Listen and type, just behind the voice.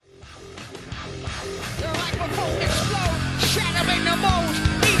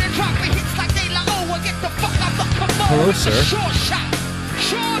hello, sir.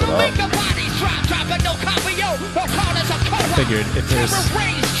 I figured if there's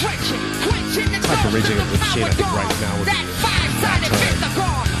type of raising up with Shane, I think right now would be that time.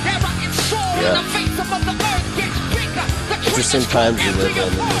 Interesting times we live in,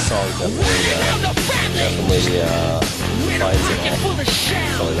 and this song definitely finds it all.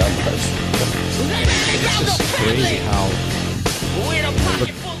 It's just crazy how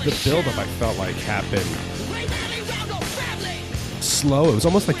the build-up I felt like happened slow. It was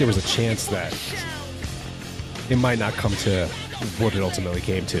almost like there was a chance that it might not come to what it ultimately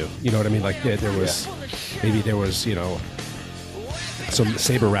came to. You know what I mean? Like there was, maybe there was, you know, some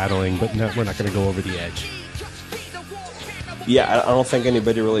saber rattling, but no, we're not going to go over the edge. Yeah, I don't think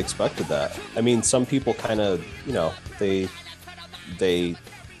anybody really expected that. I mean, some people kind of, you know, they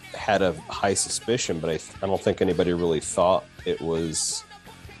had a high suspicion, but I don't think anybody really thought it was.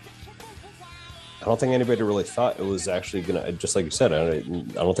 I don't think anybody really thought it was actually going to, just like you said, I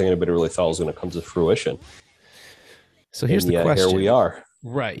don't think anybody really thought it was going to come to fruition. So here's the question. Here we are.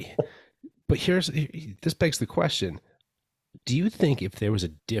 Right. But this begs the question. Do you think if there was a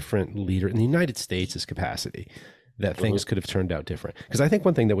different leader in the United States' capacity, that things could have turned out different? Because I think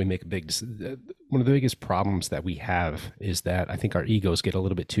one thing that we make one of the biggest problems that we have is that I think our egos get a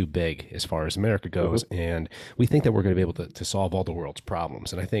little bit too big as far as America goes, and we think that we're going to be able to solve all the world's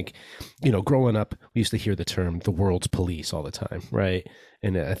problems. And I think, you know, growing up, we used to hear the term the world's police all the time, right?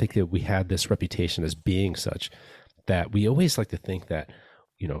 And I think that we had this reputation as being such that we always like to think that,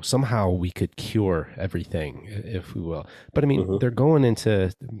 you know, somehow we could cure everything, if we will. But I mean, they're going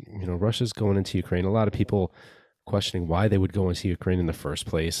into, you know, Russia's going into Ukraine. A lot of people questioning why they would go into Ukraine in the first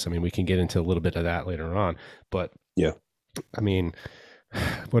place. I mean, we can get into a little bit of that later on, but yeah, I mean,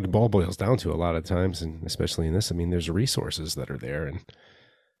 what it all boils down to a lot of times, and especially in this, I mean, there's resources that are there, and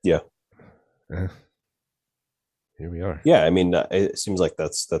here we are. Yeah, I mean, it seems like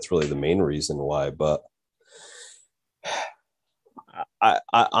that's really the main reason why, but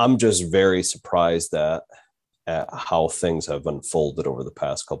I'm just very surprised at how things have unfolded over the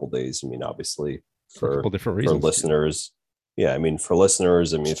past couple of days. I mean, obviously, for a couple different reasons, for listeners, I mean, for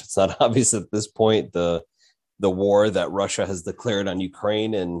listeners, I mean, if it's not obvious at this point, the war that Russia has declared on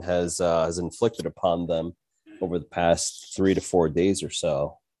Ukraine and has inflicted upon them over the past 3 to 4 days or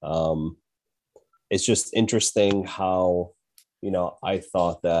so, it's just interesting how, you know, I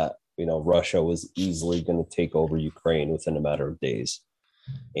thought that, you know, Russia was easily going to take over Ukraine within a matter of days,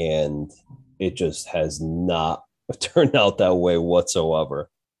 and it just has not turned out that way whatsoever.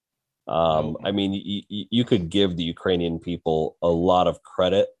 I mean, you could give the Ukrainian people a lot of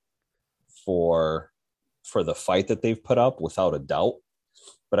credit for the fight that they've put up, without a doubt.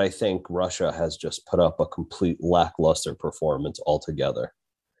 But I think Russia has just put up a complete lackluster performance altogether.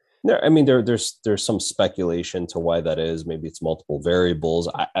 I mean, there's some speculation to why that is. Maybe it's multiple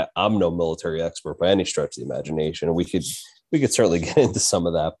variables. I'm no military expert by any stretch of the imagination. We could certainly get into some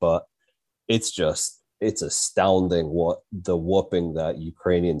of that, but it's astounding what the whooping that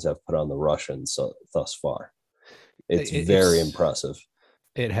Ukrainians have put on the Russians thus far. It's very impressive.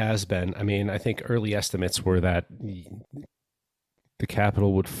 It has been. I mean, I think early estimates were that the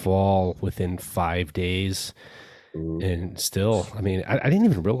capital would fall within 5 days. And still, I mean, I didn't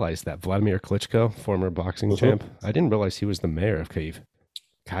even realize that Vladimir Klitschko, former boxing champ, I didn't realize he was the mayor of Kyiv.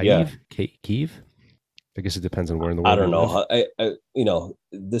 Kyiv? I guess it depends on where in the world. I don't know. I you know,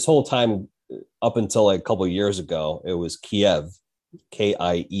 this whole time up until like a couple of years ago, it was Kiev, Kiev,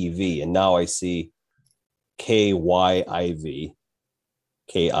 and now I see Kyiv.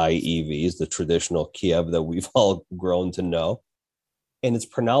 Kiev is the traditional Kiev that we've all grown to know, and it's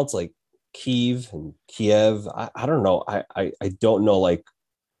pronounced like Kiev and Kiev. I don't know. I don't know like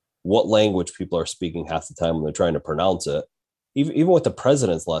what language people are speaking half the time when they're trying to pronounce it. Even with the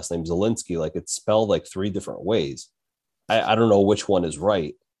president's last name, Zelensky, like it's spelled like 3 different ways. I don't know which one is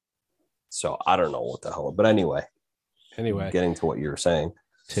right. So I don't know what the hell. But anyway, getting to what you were saying.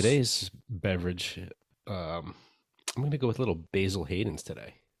 Today's beverage, I'm going to go with a little Basil Hayden's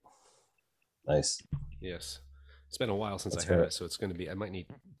today. Nice. Yes. It's been a while since I had it, so it's going to be. I might need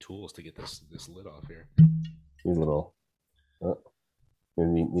tools to get this lid off here. Need a little.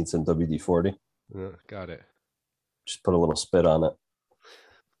 You need some WD-40. Got it. Just put a little spit on it.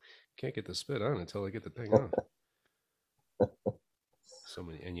 Can't get the spit on until I get the thing on. So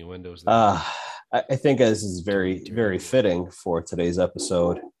many innuendos there. I think this is very, very fitting for today's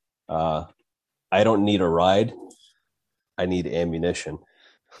episode. I don't need a ride. I need ammunition.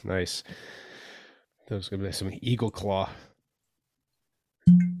 Nice. There's going to be some Eagle Claw.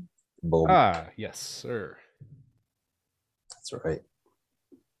 Boom. Yes, sir. That's right.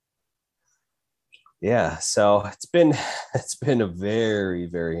 Yeah, so it's been a very,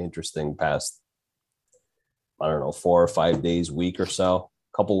 very interesting past, I don't know, 4 or 5 days, week or so,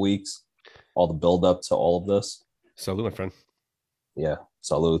 couple weeks, all the build up to all of this. Salute, my friend. Yeah,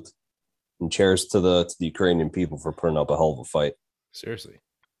 salute. And cheers to the Ukrainian people for putting up a hell of a fight. Seriously.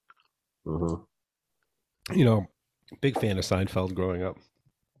 Mm-hmm. You know, big fan of Seinfeld growing up.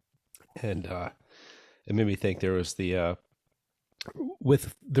 And it made me think there was the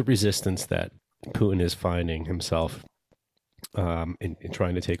with the resistance that Putin is finding himself in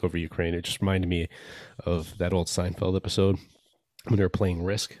trying to take over Ukraine. It just reminded me of that old Seinfeld episode when they were playing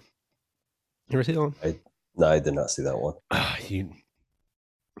Risk. You ever see that one? No, I did not see that one.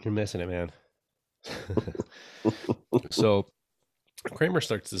 You're missing it, man. So Kramer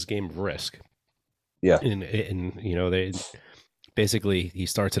starts this game of Risk. Yeah. And you know, they basically, he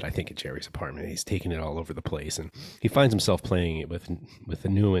starts it, I think, at Jerry's apartment. He's taking it all over the place, and he finds himself playing it with a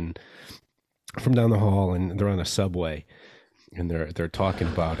Newman from down the hall, and they're on a subway, and they're talking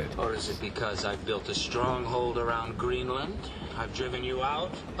about it. Or is it because I've built a stronghold around Greenland? I've driven you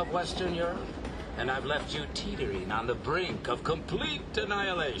out of Western Europe, and I've left you teetering on the brink of complete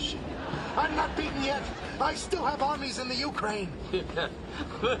annihilation. I'm not beaten yet. I still have armies in the Ukraine.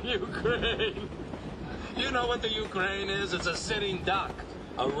 The Ukraine. You know what the Ukraine is? It's a sitting duck.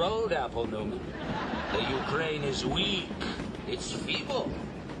 A road apple, Newman. The Ukraine is weak. It's feeble.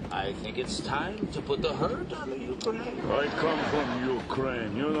 I think it's time to put the hurt on the Ukraine. I come from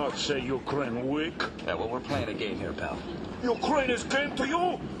Ukraine. You not say Ukraine weak? Yeah, well, we're playing a game here, pal. Ukraine is game to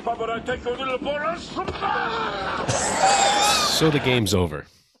you? How about I take your little Boris? So the game's over.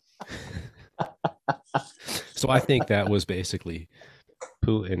 So I think that was basically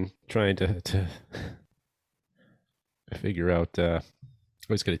Putin trying to figure out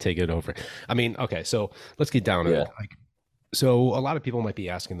who's going to take it over. I mean, okay, so let's get down to it. Like, so a lot of people might be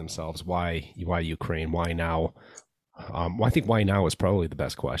asking themselves, why Ukraine? Why now? Well, I think why now is probably the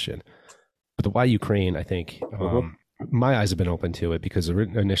best question. But the why Ukraine, I think, my eyes have been open to it because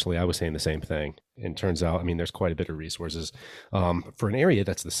initially I was saying the same thing. And turns out, I mean, there's quite a bit of resources for an area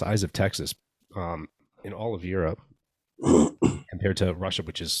that's the size of Texas in all of Europe compared to Russia,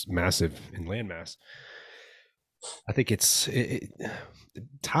 which is massive in landmass. I think it's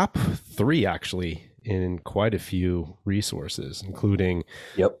top 3 actually in quite a few resources, including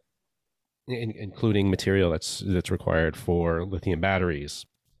including material that's required for lithium batteries,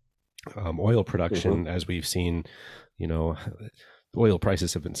 oil production. As we've seen, you know, oil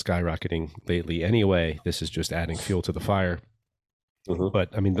prices have been skyrocketing lately. Anyway, this is just adding fuel to the fire. But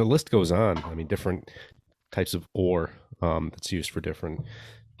I mean, the list goes on. I mean, different types of ore that's used for different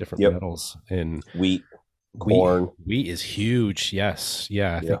metals and wheat. Corn. Wheat is huge. Yes.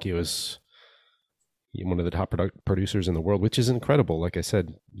 Yeah. I think it was one of the top producers in the world, which is incredible. Like I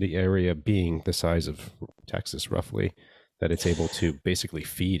said, the area being the size of Texas, roughly, that it's able to basically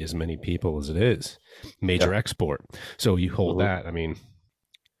feed as many people as it is. Major export. So you hold that. I mean,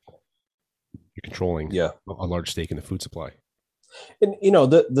 you're controlling a large stake in the food supply. And, you know,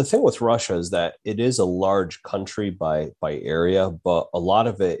 the thing with Russia is that it is a large country by area, but a lot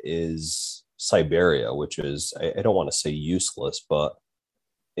of it is Siberia, which is, I don't want to say useless, but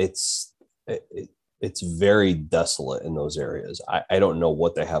it's very desolate in those areas. I don't know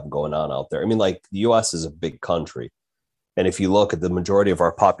what they have going on out there. I mean, like, the US is a big country. And if you look at the majority of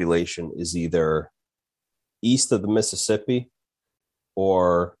our population is either east of the Mississippi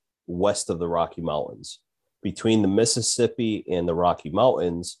or west of the Rocky Mountains. Between the Mississippi and the Rocky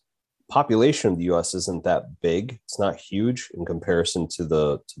Mountains, population of the US isn't that big. It's not huge in comparison to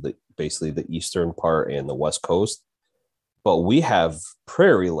the basically the eastern part and the west coast. But we have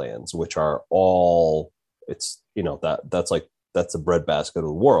prairie lands, which are all, it's, you know, that's the breadbasket of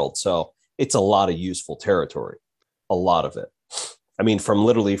the world. So it's a lot of useful territory, a lot of it. I mean,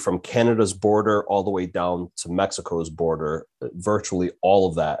 literally from Canada's border all the way down to Mexico's border, virtually all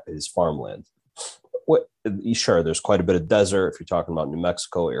of that is farmland. Sure, there's quite a bit of desert if you're talking about New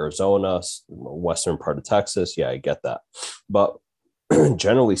Mexico, Arizona, western part of Texas. Yeah, I get that. But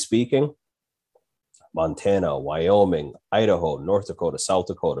generally speaking, Montana, Wyoming, Idaho, North Dakota, South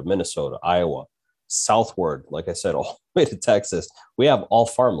Dakota, Minnesota, Iowa, southward, like I said, all the way to Texas, we have all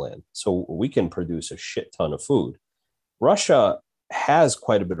farmland. So we can produce a shit ton of food. Russia has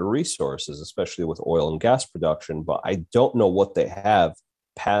quite a bit of resources, especially with oil and gas production, but I don't know what they have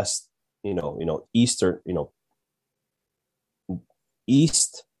past,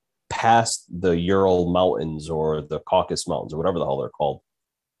 east past the Ural Mountains or the Caucasus Mountains or whatever the hell they're called.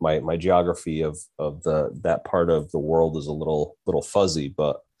 My geography of that part of the world is a little fuzzy,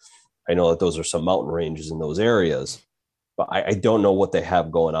 but I know that those are some mountain ranges in those areas. but I don't know what they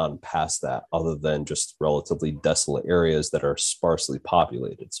have going on past that, other than just relatively desolate areas that are sparsely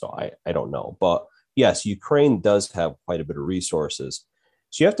populated. So I don't know. But yes, Ukraine does have quite a bit of resources.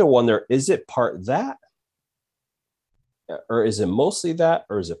 So you have to wonder, is it part that? Or is it mostly that?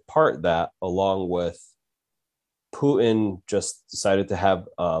 Or is it part that, along with Putin just decided to have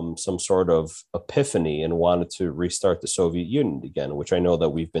some sort of epiphany and wanted to restart the Soviet Union again, which I know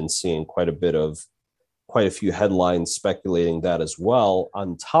that we've been seeing quite a few headlines speculating that as well,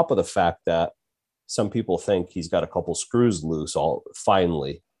 on top of the fact that some people think he's got a couple screws loose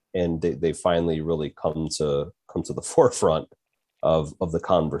finally, and they finally really come to the forefront of the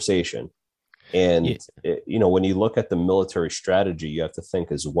conversation. And when you look at the military strategy, you have to think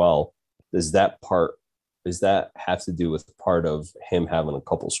as well, does that have to do with part of him having a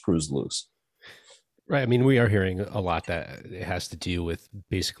couple screws loose? Right. I mean, we are hearing a lot that it has to do with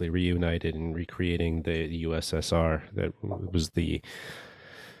basically reunited and recreating the USSR that was the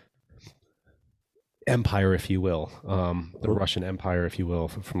empire, if you will, the Russian Empire, if you will,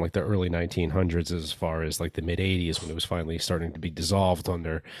 from like the early 1900s as far as like the mid 80s, when it was finally starting to be dissolved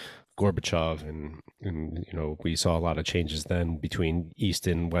under Gorbachev, and we saw a lot of changes then between East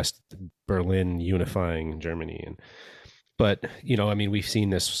and West Berlin unifying Germany. But I mean, we've seen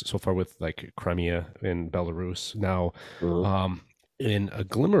this so far with like Crimea and Belarus. Now, in a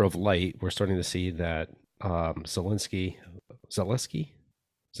glimmer of light, we're starting to see that Zelensky.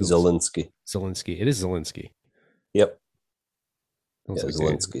 It is Zelensky. Yep. Yeah,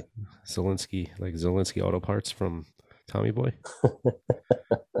 Zelensky. Zelensky, like Zelensky Auto Parts from Tommy Boy.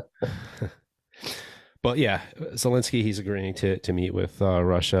 But yeah, Zelensky, he's agreeing to meet with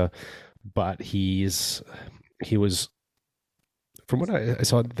Russia, but he was, from what I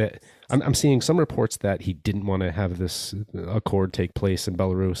saw, that I'm seeing some reports that he didn't want to have this accord take place in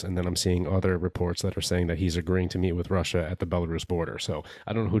Belarus, and then I'm seeing other reports that are saying that he's agreeing to meet with Russia at the Belarus border. So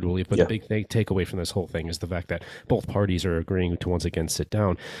I don't know who to believe, but the big takeaway from this whole thing is the fact that both parties are agreeing to once again sit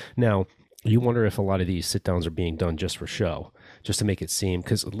down. Now, you wonder if a lot of these sit downs are being done just for show, just to make it seem,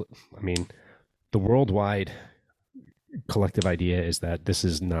 because I mean, the worldwide collective idea is that this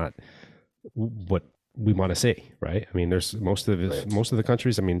is not what we want to see, right? I mean, there's most of the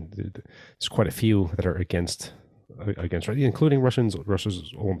countries. I mean, there's quite a few that are against, right, including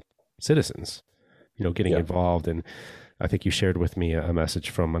Russia's own citizens, getting involved. And I think you shared with me a message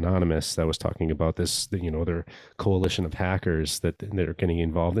from Anonymous that was talking about this, their coalition of hackers that are getting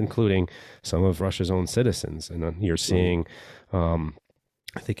involved, including some of Russia's own citizens. And you're seeing,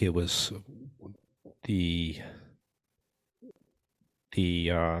 I think it was the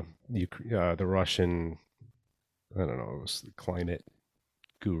Russian, I don't know, it was the climate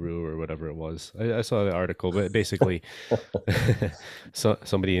guru or whatever it was. I saw the article, but basically so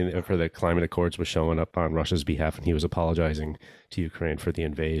somebody for the climate accords was showing up on Russia's behalf, and he was apologizing to Ukraine for the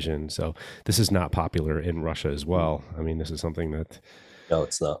invasion. So this is not popular in Russia as well. I mean, this is something that, no,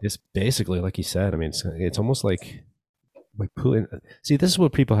 it's not. It's basically, like you said, I mean, it's almost like Putin. See, this is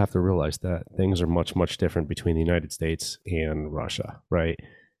what people have to realize, that things are much, much different between the United States and Russia, right?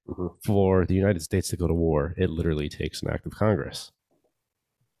 Mm-hmm. For the United States to go to war, it literally takes an act of Congress.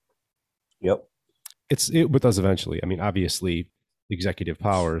 Yep. It with us eventually. I mean, obviously, executive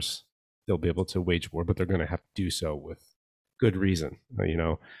powers, they'll be able to wage war, but they're going to have to do so with good reason.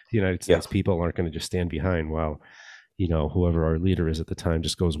 The United States people aren't going to just stand behind while, whoever our leader is at the time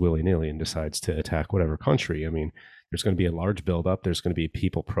just goes willy-nilly and decides to attack whatever country. I mean, there's going to be a large buildup. There's going to be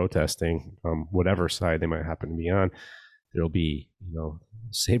people protesting, whatever side they might happen to be on. There'll be,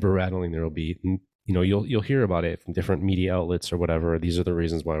 saber rattling. There'll be, you'll hear about it from different media outlets or whatever. These are the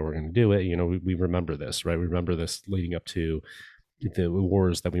reasons why we're going to do it. We remember this, right? We remember this leading up to the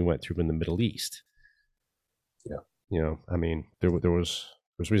wars that we went through in the Middle East. Yeah. I mean, there was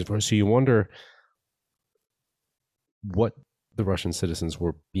reasons for it. So you wonder what the Russian citizens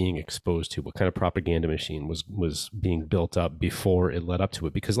were being exposed to, what kind of propaganda machine was being built up before it led up to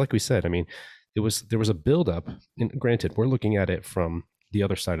it. Because like we said, I mean, there was a buildup, and granted, we're looking at it from the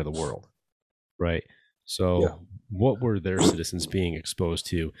other side of the world, right? So what were their citizens being exposed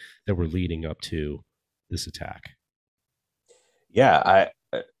to that were leading up to this attack? Yeah,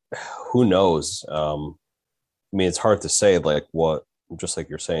 who knows? I mean, it's hard to say, like, what, just like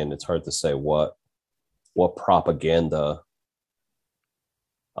you're saying, it's hard to say what propaganda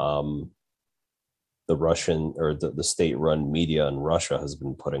the Russian or the state-run media in Russia has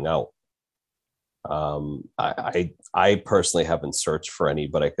been putting out. I personally haven't searched for any,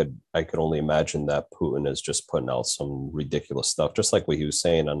 but I could only imagine that Putin is just putting out some ridiculous stuff, just like what he was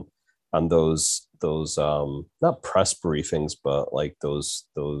saying on those not press briefings, but like those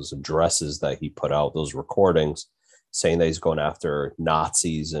addresses that he put out, those recordings. saying that he's going after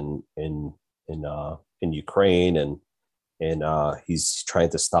Nazis in Ukraine, and he's trying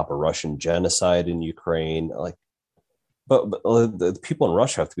to stop a Russian genocide in Ukraine. Like, but the people in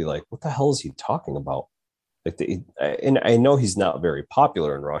Russia have to be like, what the hell is he talking about? Like, and I know he's not very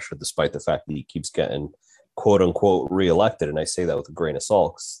popular in Russia, despite the fact that he keeps getting quote unquote reelected. And I say that with a grain of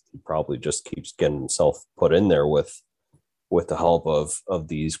salt, because he probably just keeps getting himself put in there with the help of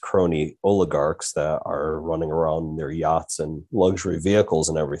these crony oligarchs that are running around in their yachts and luxury vehicles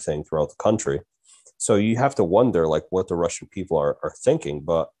and everything throughout the country. So you have to wonder like what the Russian people are thinking.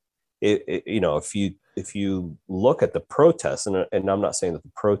 But if you look at the protests, and I'm not saying that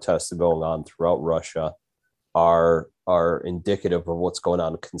the protests going on throughout Russia are indicative of what's going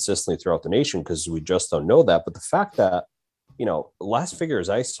on consistently throughout the nation, because we just don't know that. But the fact that, last figures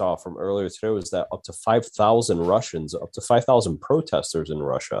I saw from earlier today was that up to 5,000 Russians, up to 5,000 protesters in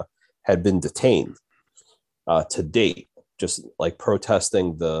Russia had been detained to date, just like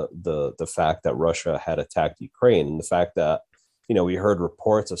protesting the fact that Russia had attacked Ukraine, and the fact that, we heard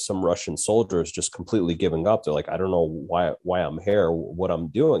reports of some Russian soldiers just completely giving up. They're like, I don't know why I'm here, what I'm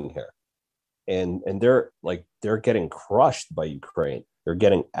doing here. And they're getting crushed by Ukraine. They're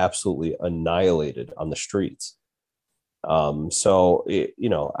getting absolutely annihilated on the streets. So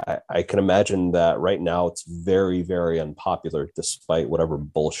I can imagine that right now it's very, very unpopular, despite whatever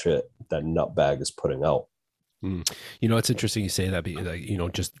bullshit that nutbag is putting out. It's interesting you say that,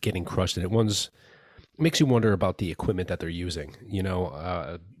 just getting crushed, and it makes you wonder about the equipment that they're using.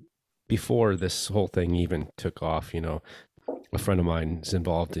 Before this whole thing even took off, a friend of mine is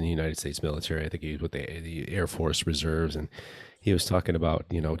involved in the United States military. I think he was with the Air Force Reserves, and he was talking about,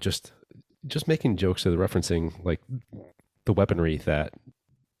 just making jokes of referencing like the weaponry that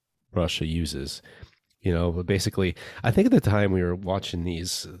Russia uses. But basically, I think at the time we were watching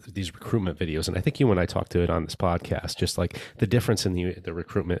these recruitment videos, and I think you and I talked to it on this podcast, just like the difference in the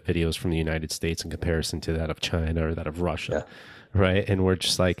recruitment videos from the United States in comparison to that of China or that of Russia, right? And we're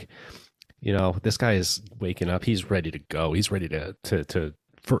just like, this guy is waking up. He's ready to go. He's ready to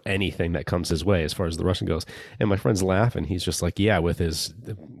for anything that comes his way as far as the Russian goes. And my friend's laughing. He's just like, yeah, with his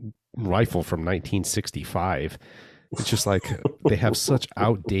rifle from 1965. It's just like they have such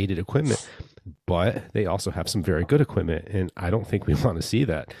outdated equipment, but they also have some very good equipment. And I don't think we want to see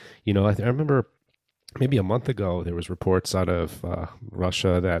that. I remember maybe a month ago, there was reports out of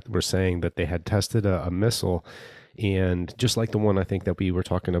Russia that were saying that they had tested a missile, and just like the one I think that we were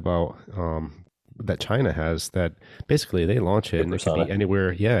talking about, that China has, that basically they launch it and it could be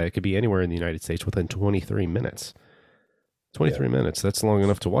anywhere. Yeah, it could be anywhere in the United States within 23 minutes. 23 minutes. That's long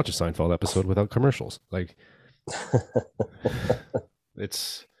enough to watch a Seinfeld episode without commercials. Like,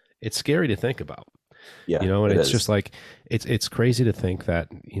 it's scary to think about. Yeah, and it's just like it's crazy to think that,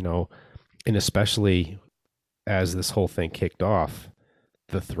 and especially as this whole thing kicked off,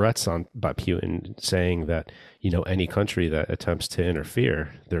 the threats by Putin saying that, any country that attempts to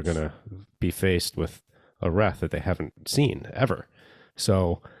interfere, they're going to be faced with a wrath that they haven't seen ever.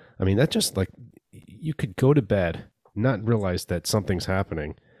 So, I mean, that just like, you could go to bed, not realize that something's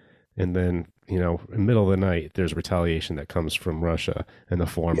happening, and then, in the middle of the night, there's retaliation that comes from Russia in the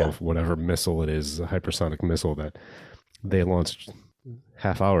form of whatever missile it is, a hypersonic missile that they launched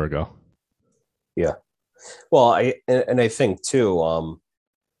half hour ago. Yeah. Well, I think too,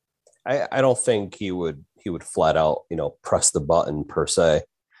 I don't think he would flat out, press the button per se.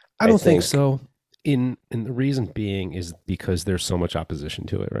 I don't think so. And the reason being is because there's so much opposition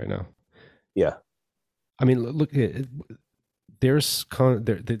to it right now. Yeah. I mean, look, there's cars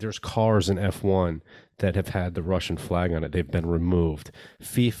in F1 that have had the Russian flag on it. They've been removed.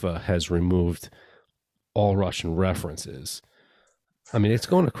 FIFA has removed all Russian references. I mean, it's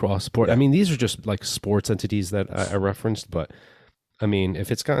going across sport. Yeah. I mean, these are just like sports entities that I referenced, but I mean,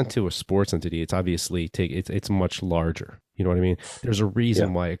 if it's gotten to a sports entity, it's obviously it's much larger. You know what I mean? There's a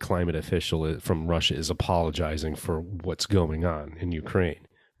reason why a climate official from Russia is apologizing for what's going on in Ukraine,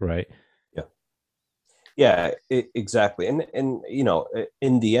 right? Yeah, exactly. And in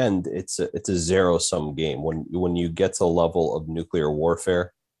the end, it's a zero-sum game. When you get to a level of nuclear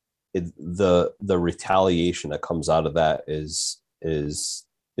warfare, the retaliation that comes out of that is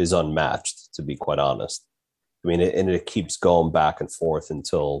unmatched, to be quite honest. I mean, it keeps going back and forth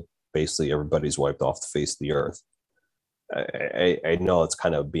until basically everybody's wiped off the face of the earth. I know it's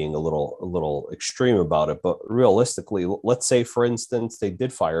kind of being a little extreme about it, but realistically, let's say, for instance, they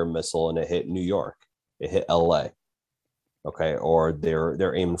did fire a missile and it hit New York, it hit LA, okay, or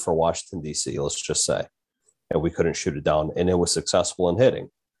they're aiming for Washington D.C. Let's just say, and we couldn't shoot it down, and it was successful in hitting.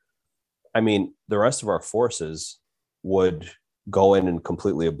 I mean, the rest of our forces would go in and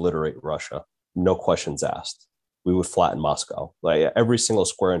completely obliterate Russia, no questions asked. we would flatten Moscow. Like every single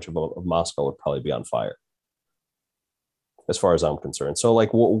square inch of Moscow would probably be on fire, as far as I'm concerned. So like,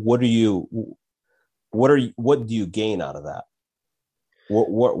 what do you gain out of that?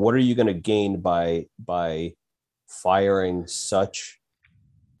 What are you going to gain by firing such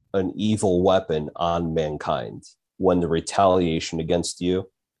an evil weapon on mankind when the retaliation against you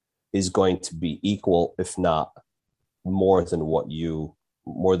is going to be equal, if not more than what you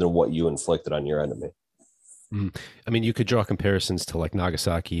inflicted on your enemy? I mean, you could draw comparisons to like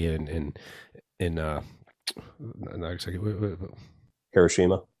Nagasaki and Nagasaki,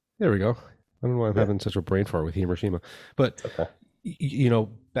 Hiroshima. There we go. I don't know why I'm having such a brain fart with Hiroshima, but okay. You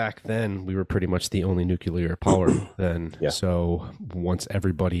know, back then we were pretty much the only nuclear power then. Yeah. So once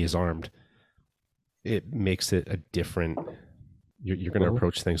everybody is armed, it makes it a different. You're going to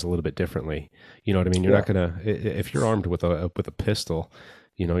approach things a little bit differently. You know what I mean? You're not going to, if you're armed with a pistol,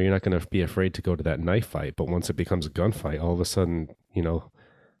 you know, you're not going to be afraid to go to that knife fight. But once it becomes a gunfight, all of a sudden, you know.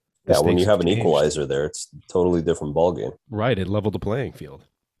 Yeah, when you have an equalizer there, it's a totally different ballgame. Right, it leveled the playing field.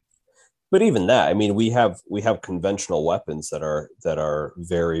 But even that, I mean, we have conventional weapons that are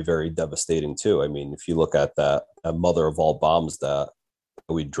very, very devastating too. I mean, if you look at that mother of all bombs that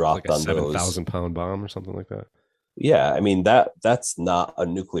we dropped like on 7,000-pound bomb or something like that. Yeah, I mean that's not a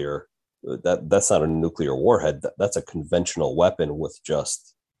nuclear that's not a nuclear warhead. That's a conventional weapon with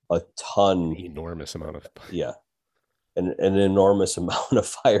just a ton, enormous amount of an enormous amount of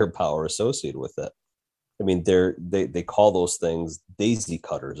firepower associated with it. I mean, they call those things daisy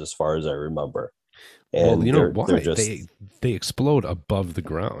cutters, as far as I remember. And well, you know why? They explode above the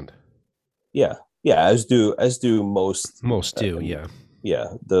ground. Yeah, as do most. Most do, yeah.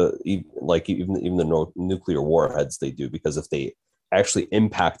 Yeah, even the nuclear warheads, they do, because if they actually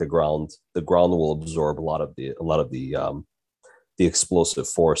impact the ground will absorb a lot of the explosive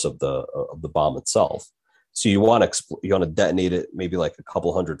force of the bomb itself. So you want to detonate it maybe like a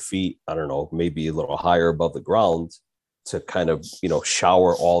couple 100 feet, I don't know, maybe a little higher above the ground, to kind of, you know,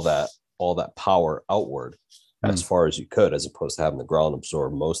 shower all that power outward as far as you could, as opposed to having the ground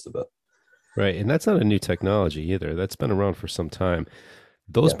absorb most of it. Right. And that's not a new technology either. That's been around for some time.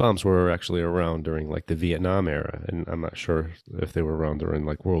 Those bombs were actually around during like the Vietnam era. And I'm not sure if they were around during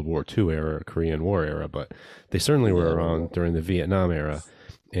like World War II era or Korean War era, but they certainly were around during the Vietnam era.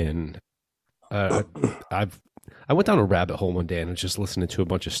 And I went down a rabbit hole one day and was just listening to a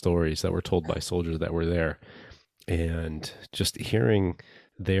bunch of stories that were told by soldiers that were there, and just hearing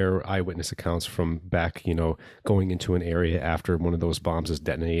their eyewitness accounts from back, you know, going into an area after one of those bombs is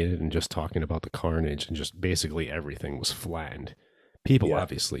detonated and just talking about the carnage, and just basically everything was flattened. People,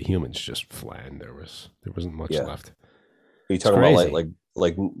 obviously, humans just flattened. There wasn't much left. Are you talking about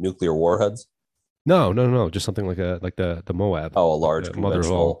like nuclear warheads? No. Just something like the Moab. Oh, a large mother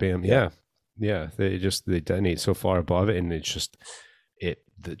of all bam. Yeah. They detonate so far above it, and it's just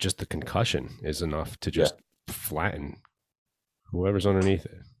the concussion is enough to just flatten whoever's underneath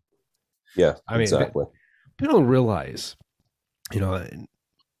it. Yeah, I mean, exactly. People don't realize, you know,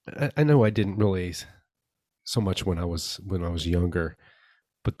 I know I didn't realize so much when I was younger,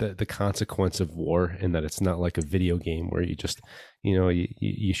 but the consequence of war, and that it's not like a video game where you just, you know,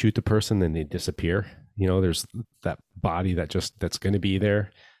 you shoot the person, then they disappear. You know, there's that body that's going to be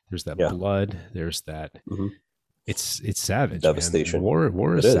there. There's that blood. There's that. Mm-hmm. It's savage. Devastation. Man.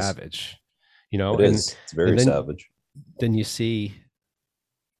 War is savage. You know, it's very savage. Then you see,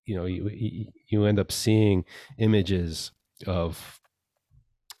 you know, you end up seeing images of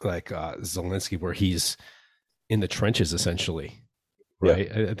like Zelensky where he's in the trenches essentially, right?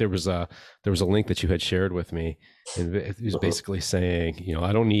 Yeah. There was a link that you had shared with me, and it was basically saying, you know,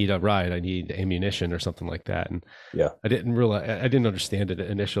 I don't need a ride, I need ammunition or something like that. And I didn't understand it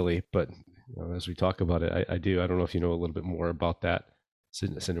initially, but you know, as we talk about it, I do. I don't know if you know a little bit more about that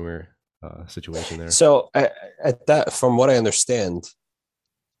situation there. So at that, from what I understand,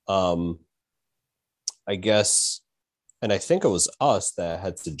 I guess, and I think it was us that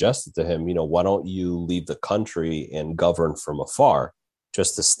had suggested to him, you know, why don't you leave the country and govern from afar,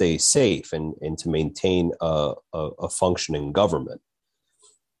 just to stay safe and to maintain a functioning government.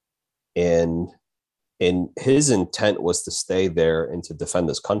 And his intent was to stay there and to defend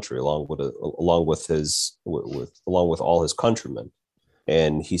his country along with all his countrymen.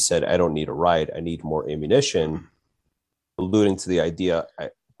 And he said, I don't need a ride, I need more ammunition, alluding to the idea,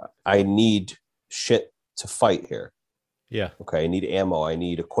 I need shit to fight here. Yeah. Okay. I need ammo. I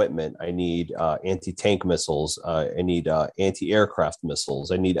need equipment. I need anti-tank missiles. I need anti-aircraft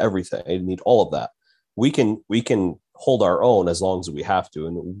missiles. I need everything. I need all of that. We can hold our own as long as we have to,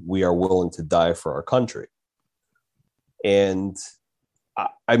 and we are willing to die for our country. And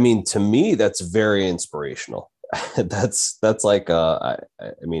I mean, to me, that's very inspirational. that's like I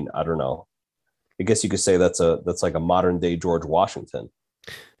mean, I don't know. I guess you could say that's like a modern day George Washington.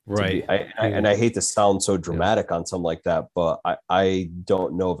 Right. And I hate to sound so dramatic on something like that, but I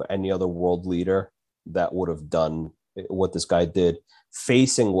don't know of any other world leader that would have done what this guy did,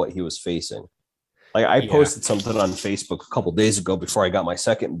 facing what he was facing. Like I posted something on Facebook a couple days ago before I got my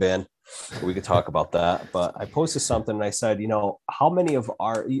second ban. We could talk about that, but I posted something and I said, you know, how many of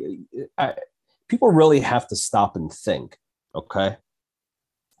our people really have to stop and think, okay?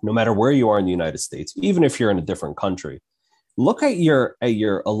 No matter where you are in the United States, even if you're in a different country, look at your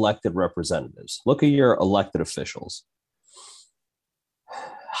elected representatives, look at your elected officials.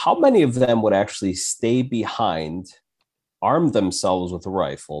 How many of them would actually stay behind, arm themselves with a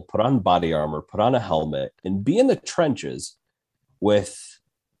rifle, put on body armor, put on a helmet, and be in the trenches with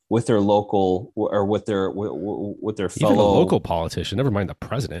their local or with their fellow, even a local politician, never mind the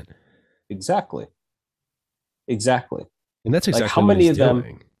president. Exactly. And that's exactly like how many of them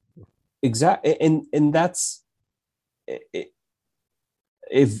doing. Exactly. And that's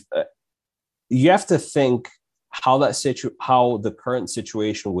if you have to think how the current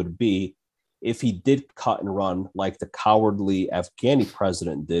situation would be if he did cut and run like the cowardly Afghani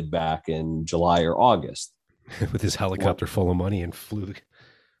president did back in July or August. With his helicopter full of money and flew.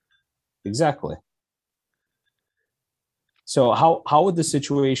 Exactly. So how would the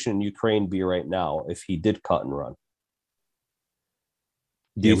situation in Ukraine be right now if he did cut and run?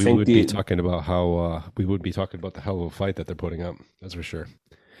 We would be talking about the hell of a fight that they're putting up. That's for sure.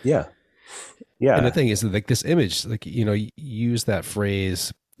 Yeah. And the thing is, like this image, like, you know, you use that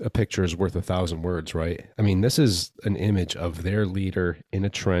phrase, a picture is worth 1,000 words, right? I mean, this is an image of their leader in a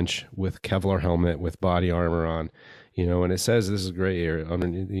trench with Kevlar helmet, with body armor on, you know, and it says, this is great here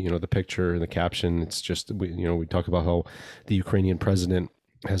underneath, you know, the picture and the caption. It's just, we talk about how the Ukrainian president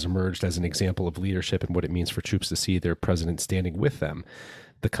has emerged as an example of leadership and what it means for troops to see their president standing with them.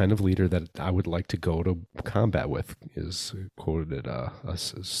 The kind of leader that I would like to go to combat with is quoted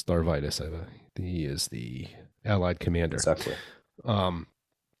Starvitus. He is the Allied commander. Exactly.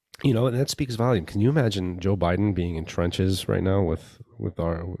 You know, and that speaks volume. Can you imagine Joe Biden being in trenches right now with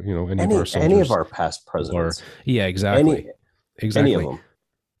our, you know, any of our past presidents? Exactly. Any of them.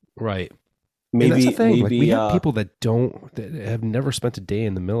 Right. Maybe, and that's the thing. maybe like, we have people that have never spent a day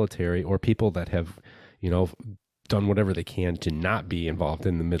in the military, or people that have, you know, done whatever they can to not be involved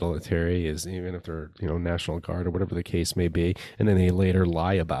in the military, is even if they're, you know, National Guard or whatever the case may be, and then they later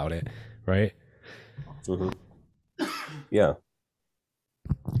lie about it, right? Mm-hmm. Yeah.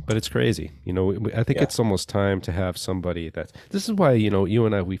 But it's crazy. You know, I think it's almost time to have somebody this is why, you know, you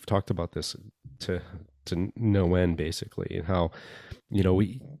and I, we've talked about this to no end, basically, and how, you know,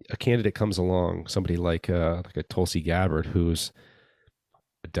 a candidate comes along, somebody like a Tulsi Gabbard, who's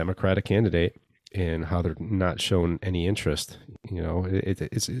a Democratic candidate, and how they're not shown any interest. You know,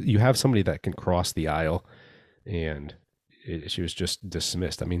 it's you have somebody that can cross the aisle, and she was just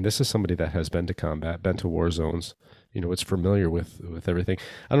dismissed. I mean, this is somebody that has been to combat, been to war zones. You know, it's familiar with everything.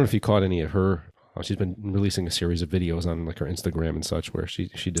 I don't know if you caught any of her. She's been releasing a series of videos on like her Instagram and such where she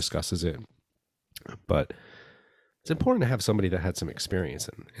discusses it. But it's important to have somebody that had some experience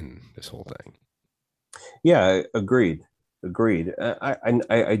in this whole thing. Yeah, agreed.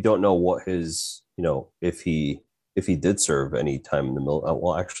 I don't know what his, you know, if he did serve any time in the military.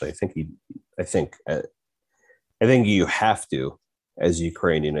 Well, actually, I think you have to, as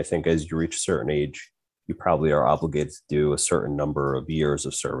Ukrainian. I think as you reach a certain age, you probably are obligated to do a certain number of years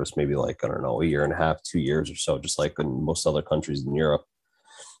of service, maybe like, I don't know, a year and a half, 2 years or so, just like in most other countries in Europe.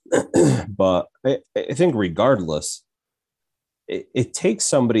 But I think regardless, it takes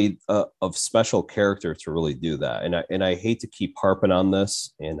somebody of special character to really do that. And I hate to keep harping on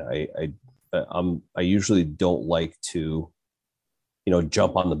this, and I usually don't like to, you know,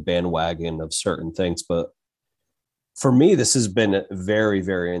 jump on the bandwagon of certain things, but for me, this has been very,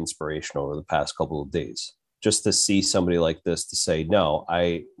 very inspirational over the past couple of days. Just to see somebody like this to say, no,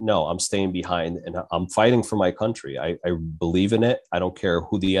 I'm staying behind and I'm fighting for my country. I believe in it. I don't care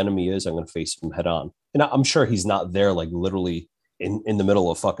who the enemy is. I'm going to face him head on. And I'm sure he's not there, like literally in the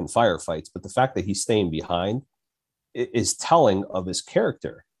middle of fucking firefights. But the fact that he's staying behind is telling of his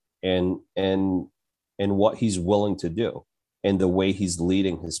character and what he's willing to do, and the way he's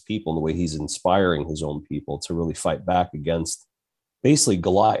leading his people, and the way he's inspiring his own people to really fight back against basically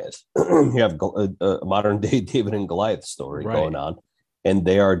Goliath. You have a modern day David and Goliath story going on, and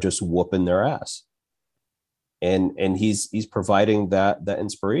they are just whooping their ass. And he's providing that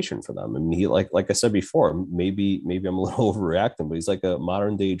inspiration for them. I mean, he like I said before, maybe I'm a little overreacting, but he's like a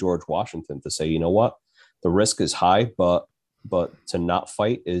modern day George Washington to say, you know what, the risk is high, but but to not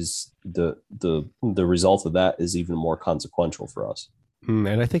fight is the result of that is even more consequential for us.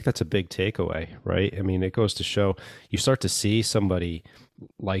 And I think that's a big takeaway, right? I mean, it goes to show you start to see somebody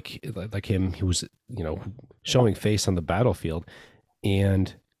like him who's, you know, showing face on the battlefield.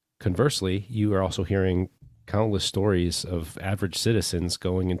 And conversely, you are also hearing countless stories of average citizens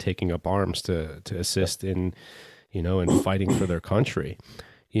going and taking up arms to assist in, you know, in fighting for their country,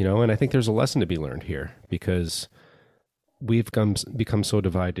 you know. And I think there's a lesson to be learned here, because we've become so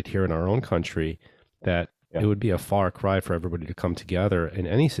divided here in our own country that it would be a far cry for everybody to come together in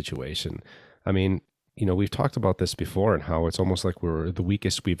any situation. I mean, you know, we've talked about this before and how it's almost like we're the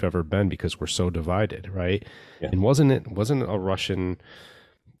weakest we've ever been because we're so divided, right? Yeah. And wasn't a Russian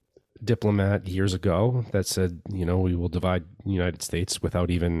diplomat years ago that said, you know, we will divide the United States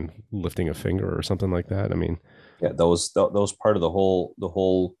without even lifting a finger or something like that? I mean, yeah, that was part of the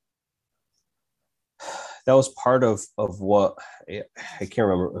whole that was part of what I can't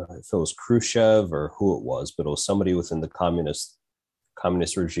remember if it was Khrushchev or who it was, but it was somebody within the communist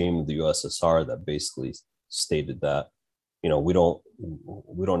regime of the USSR that basically stated that, you know, we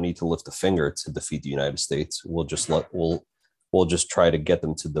don't need to lift a finger to defeat the United States. We'll just try to get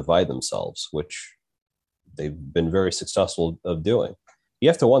them to divide themselves, which they've been very successful of doing. You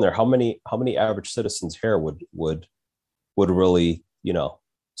have to wonder how many average citizens here would really, you know,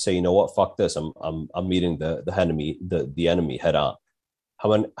 say, you know what, fuck this. I'm meeting the enemy head on.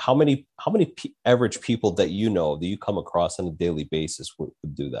 How many average people that you know, that you come across on a daily basis would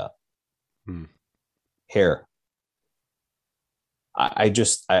do that? Here, I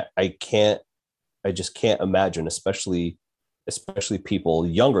just can't imagine, especially people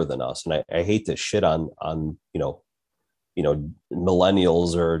younger than us. And I hate to shit on you know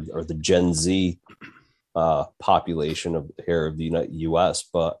millennials or the Gen Z population of the U.S.,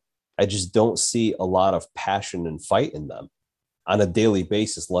 but I just don't see a lot of passion and fight in them on a daily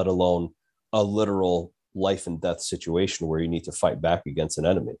basis, let alone a literal life and death situation where you need to fight back against an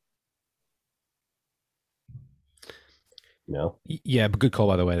enemy. You know? Yeah, but good call,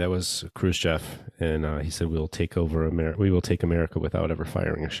 by the way. That was Khrushchev, and he said we will take over America. We will take America without ever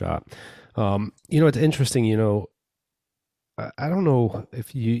firing a shot. You know, it's interesting. You know, I don't know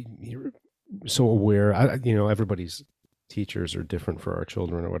if you're so aware. You know, everybody's teachers are different for our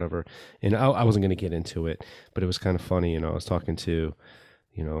children or whatever. And I wasn't going to get into it, but it was kind of funny. You know, I was talking to,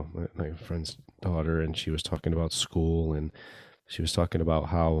 you know, my friend's daughter, and she was talking about school, and she was talking about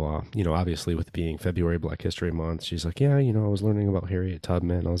how, you know, obviously with being February Black History Month, she's like, yeah, you know, I was learning about Harriet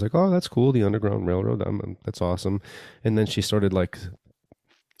Tubman. I was like, oh, that's cool. The Underground Railroad. That's awesome. And then she started, like,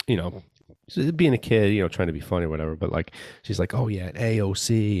 you know, being a kid, you know, trying to be funny or whatever. But like, she's like, oh yeah,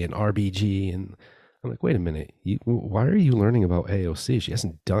 AOC and RBG. And I'm like, wait a minute. Why are you learning about AOC? She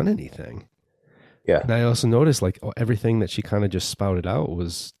hasn't done anything. Yeah. And I also noticed, like, everything that she kind of just spouted out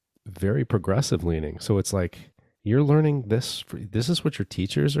was very progressive leaning. So it's like, you're learning this. This is what your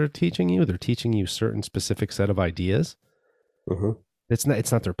teachers are teaching you. They're teaching you certain specific set of ideas. Mm-hmm.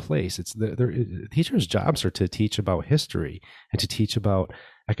 It's not their place. It's their teachers' jobs are to teach about history and to teach about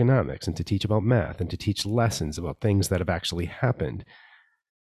economics and to teach about math and to teach lessons about things that have actually happened.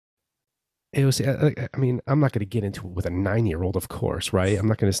 AOC, I mean, I'm not going to get into it with a 9-year-old, of course, right? I'm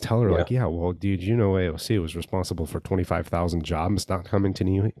not going to tell her, like, yeah, well, dude, you know, AOC was responsible for 25,000 jobs not coming to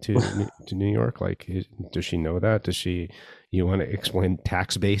New York. Like, does she know that? You want to explain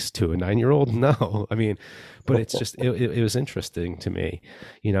tax base to a 9-year-old? No. I mean, but it's just, it was interesting to me,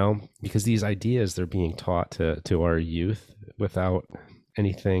 you know, because these ideas, they're being taught to our youth without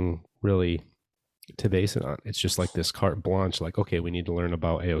anything really to base it on. It's just like this carte blanche, like, okay, we need to learn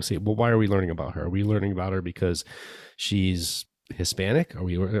about AOC. Well, why are we learning about her? Are we learning about her because she's Hispanic?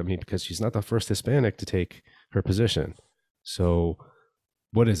 Because she's not the first Hispanic to take her position. So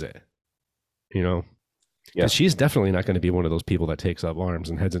what is it? You know? Yeah. She's definitely not going to be one of those people that takes up arms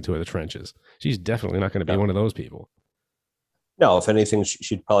and heads into the trenches. She's definitely not going to be one of those people. No, if anything,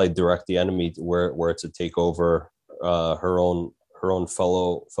 she'd probably direct the enemy where to take over her own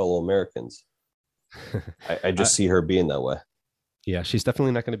fellow Americans. I just see her being that way. Yeah, she's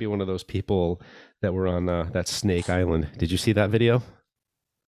definitely not going to be one of those people that were on that Snake Island. Did you see that video?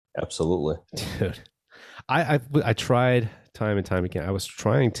 Absolutely, dude. I tried time and time again. I was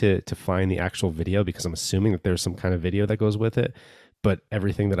trying to find the actual video because I'm assuming that there's some kind of video that goes with it. But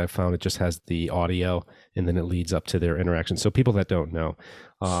everything that I found, it just has the audio, and then it leads up to their interaction. So people that don't know,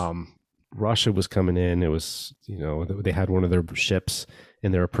 Russia was coming in. It was, you know, they had one of their ships,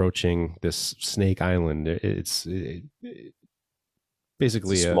 and they're approaching this Snake Island. It's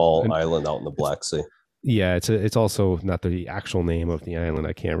basically a small island out in the Black Sea. Yeah, it's also not the actual name of the island.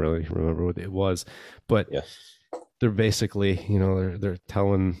 I can't really remember what it was, but they're basically, they're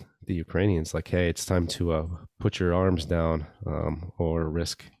telling the Ukrainians like, hey, it's time to put your arms down, or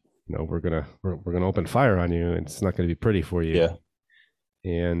risk, we're gonna open fire on you, and it's not gonna be pretty for you. Yeah.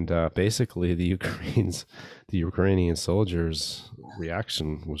 And basically, the Ukrainian soldiers'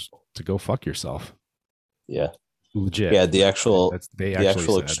 reaction was to go fuck yourself. Yeah. Legit. Yeah. The actual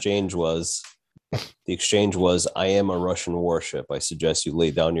exchange was. The exchange was, I am a Russian warship. I suggest you lay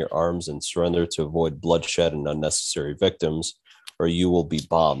down your arms and surrender to avoid bloodshed and unnecessary victims, or you will be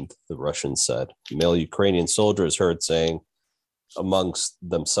bombed, the Russians said. Male Ukrainian soldiers heard saying amongst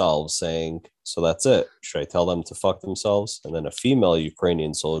themselves, saying, so that's it. Should I tell them to fuck themselves? And then a female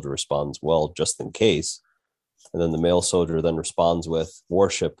Ukrainian soldier responds, well, just in case. And then the male soldier then responds with,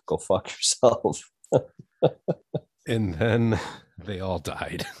 warship, go fuck yourself. And then they all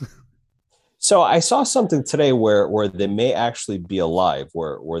died. So I saw something today where they may actually be alive,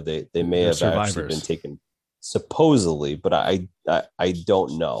 where they may have actually been taken, supposedly, but I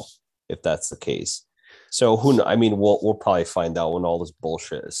don't know if that's the case. So we'll probably find out when all this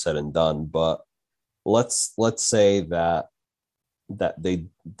bullshit is said and done. But let's say that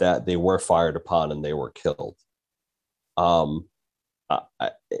they were fired upon and they were killed.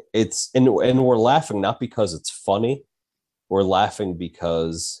 It's and we're laughing not because it's funny, we're laughing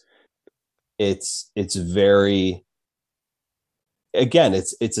because it's very, again,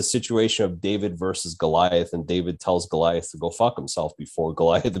 it's a situation of David versus Goliath, and David tells Goliath to go fuck himself before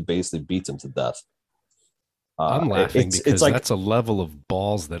Goliath basically beats him to death. I'm laughing because that's a level of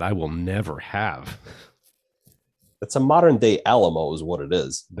balls that I will never have. It's a modern day Alamo is what it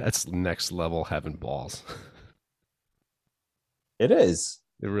is. That's next level having balls. It is.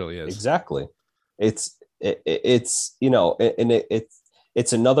 It really is. Exactly. It's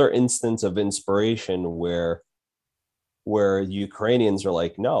another instance of inspiration where Ukrainians are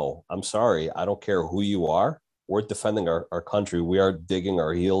like, no, I'm sorry. I don't care who you are. We're defending our country. We are digging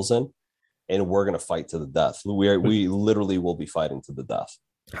our heels in, and we're going to fight to the death. We literally will be fighting to the death.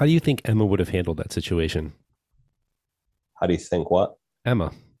 How do you think Emma would have handled that situation? How do you think what?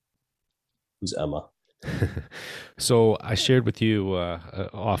 Emma. Who's Emma? So I shared with you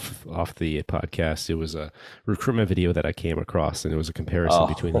off the podcast. It was a recruitment video that I came across, and it was a comparison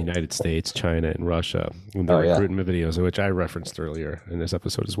between the United States, China, and Russia. And the recruitment videos, which I referenced earlier in this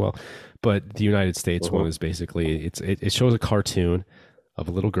episode as well. But the United States one is basically it shows a cartoon of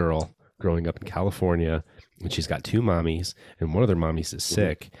a little girl growing up in California, and she's got two mommies, and one of their mommies is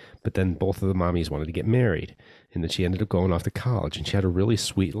sick, but then both of the mommies wanted to get married, and then she ended up going off to college, and she had a really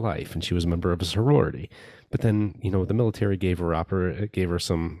sweet life, and she was a member of a sorority. But then, the military gave her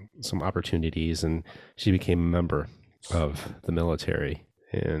some opportunities, and she became a member of the military,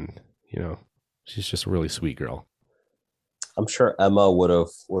 and she's just a really sweet girl. I'm sure Emma would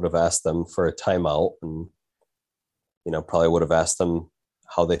have asked them for a timeout, and probably would have asked them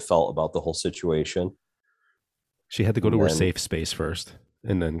how they felt about the whole situation. She had to go to her safe space first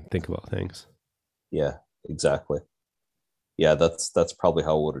and then think about things. Yeah, exactly. Yeah, that's probably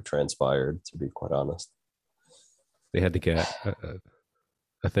how it would have transpired, to be quite honest. They had to get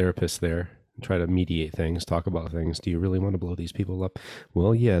a therapist there and try to mediate things, talk about things. Do you really want to blow these people up?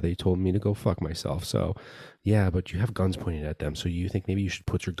 Well, yeah, they told me to go fuck myself. So, yeah, but you have guns pointed at them. So you think maybe you should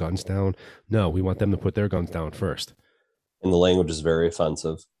put your guns down? No, we want them to put their guns down first. And the language is very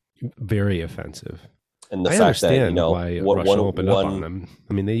offensive. Very offensive. And the fact that, why Russia opened up on them.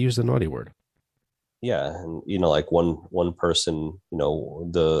 I mean, they used a naughty word. Yeah, and like one person,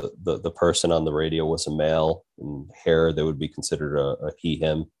 the person on the radio was a male, and hair that would be considered a he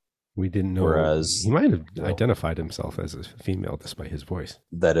him. We didn't know. Whereas he might have identified himself as a female despite his voice.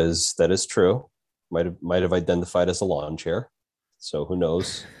 That is true. Might have identified as a lawn chair. So who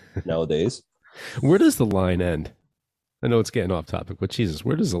knows nowadays? Where does the line end? I know it's getting off topic, but Jesus,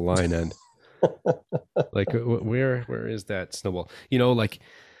 where does the line end? Like, where is that snowball? Like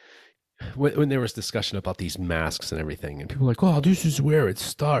when there was discussion about these masks and everything, and people were like, oh, this is where it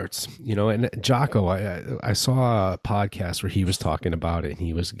starts, and Jocko, I saw a podcast where he was talking about it, and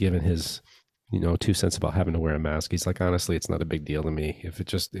he was giving his, 2 cents about having to wear a mask. He's like, honestly, it's not a big deal to me. If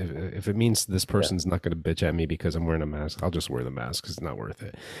it means this person's not going to bitch at me because I'm wearing a mask, I'll just wear the mask because it's not worth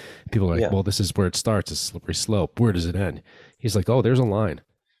it. People are like, well, this is where it starts. It's a slippery slope. Where does it end? He's like, oh, there's a line.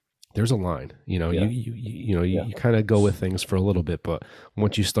 There's a line. You kind of go with things for a little bit, but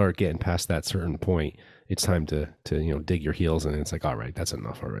once you start getting past that certain point, it's time to dig your heels in. And it's like, all right, that's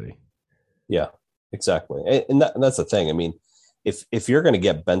enough already. Yeah, exactly. And that's the thing. I mean, if you're going to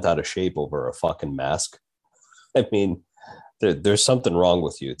get bent out of shape over a fucking mask, I mean, there's something wrong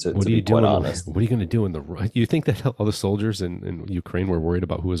with you, to be quite honest. What are you going to do you think that all the soldiers in Ukraine were worried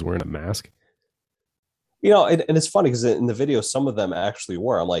about who was wearing a mask? And it's funny because in the video, some of them actually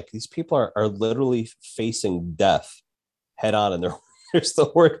were. I'm like, these people are literally facing death head on, and they're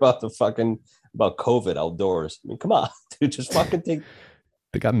still worried about about COVID outdoors. I mean, come on, dude, just fucking take.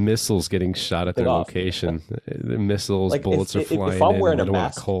 They got missiles getting shot at their location. The missiles, like bullets are flying if I'm wearing in. A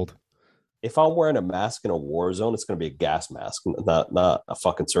mask, cold. If I'm wearing a mask in a war zone, it's going to be a gas mask, not a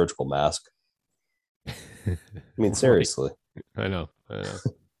fucking surgical mask. I mean, seriously. I know.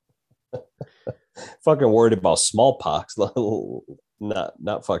 Fucking worried about smallpox,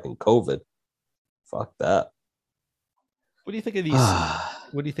 not fucking COVID. Fuck that. What do you think of these?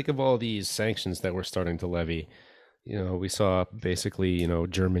 What do you think of all these sanctions that we're starting to levy? We saw basically,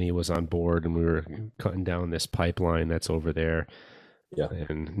 Germany was on board and we were cutting down this pipeline that's over there. Yeah.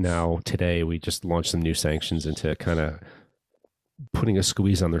 And now today we just launched some new sanctions into kind of putting a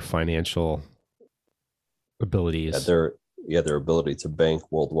squeeze on their financial abilities. Yeah, their ability to bank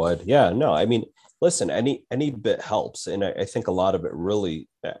worldwide. Yeah, no, I mean, listen, any bit helps. And I think a lot of it really,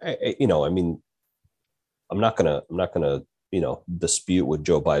 I mean, I'm not gonna, dispute what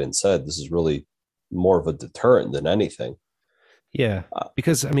Joe Biden said. This is really more of a deterrent than anything. Yeah,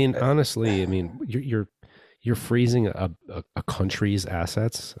 because I mean, honestly, I mean, you're freezing a country's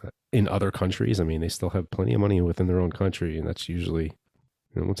assets in other countries. I mean, they still have plenty of money within their own country, and that's usually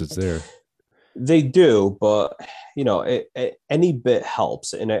once it's there. They do, but any bit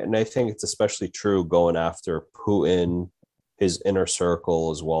helps, and I think it's especially true going after Putin, his inner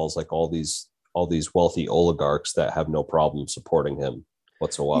circle, as well as like all these wealthy oligarchs that have no problem supporting him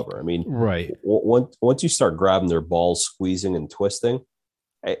whatsoever. I mean, right. Once you start grabbing their balls, squeezing and twisting,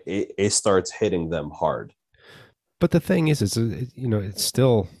 it starts hitting them hard. But the thing is, it's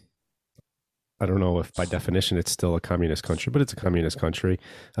still, I don't know if by definition it's still a communist country, but it's a communist country.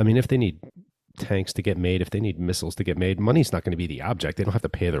 I mean, if they need tanks to get made, if they need missiles to get made, money's not going to be the object. They don't have to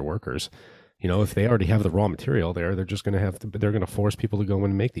pay their workers. If they already have the raw material there, they're just going to they're going to force people to go in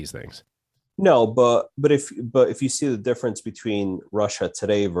and make these things. No, but if you see the difference between Russia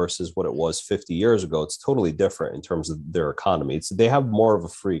today versus what it was 50 years ago, it's totally different in terms of their economy. They have more of a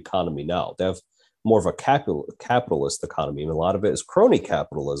free economy now. They have more of a capitalist economy, and a lot of it is crony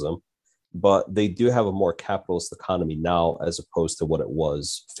capitalism, but they do have a more capitalist economy now as opposed to what it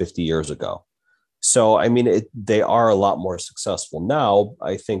was 50 years ago. So, I mean, they are a lot more successful now.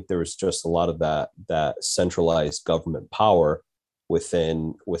 I think there's just a lot of that centralized government power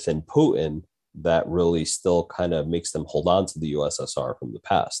within Putin that really still kind of makes them hold on to the USSR from the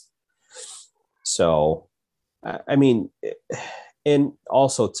past. So, I mean, and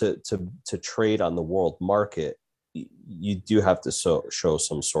also to trade on the world market, you do have to show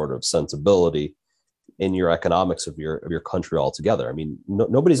some sort of sensibility in your economics of your country altogether. I mean,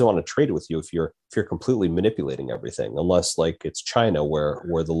 nobody's going to want to trade with you if you're completely manipulating everything, unless like it's China where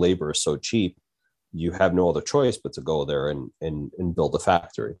the labor is so cheap, you have no other choice but to go there and build a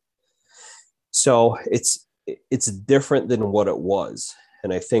factory. So it's different than what it was.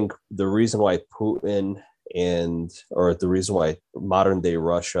 And I think the reason why Putin or the reason why modern day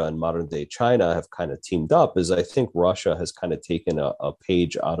Russia and modern day China have kind of teamed up is I think Russia has kind of taken a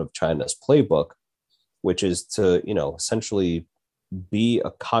page out of China's playbook, which is to, essentially be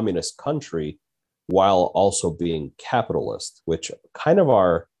a communist country while also being capitalist, which kind of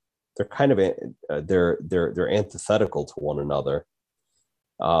they're antithetical to one another.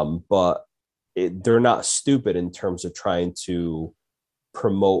 But they're not stupid in terms of trying to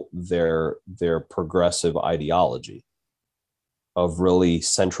promote their progressive ideology of really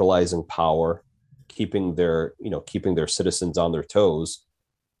centralizing power, keeping their citizens on their toes,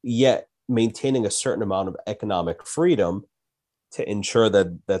 yet maintaining a certain amount of economic freedom to ensure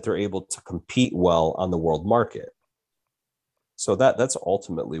that they're able to compete well on the world market. So that's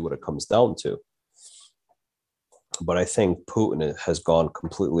ultimately what it comes down to. But I think Putin has gone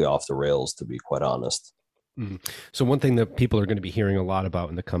completely off the rails, to be quite honest. Mm-hmm. So one thing that people are going to be hearing a lot about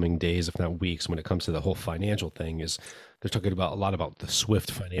in the coming days, if not weeks, when it comes to the whole financial thing, is they're talking about a lot about the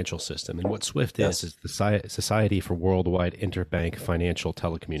SWIFT financial system. And what SWIFT is the Society for Worldwide Interbank Financial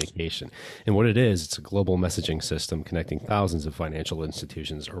Telecommunication. And what it is, it's a global messaging system connecting thousands of financial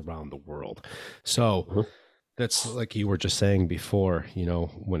institutions around the world. So that's like you were just saying before,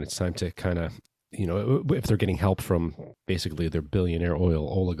 when it's time to kind of, if they're getting help from basically their billionaire oil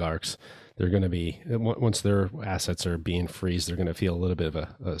oligarchs, they're going to be, once their assets are being freezed, they're going to feel a little bit of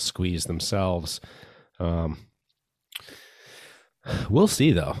a squeeze themselves. We'll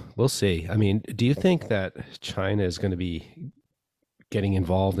see, though. We'll see. I mean, do you think that China is going to be getting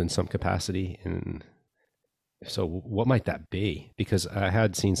involved in some capacity? And so what might that be? Because I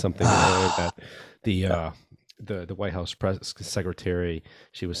had seen something that the White House press secretary,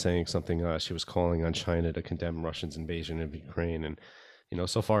 she was saying something. She was calling on China to condemn Russia's invasion of Ukraine, and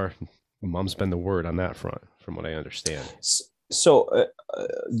so far, mom's been the word on that front, from what I understand. So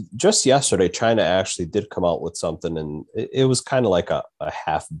just yesterday, China actually did come out with something, and it was kind of like a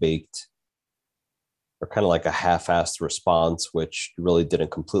half-baked or kind of like a half-assed response, which really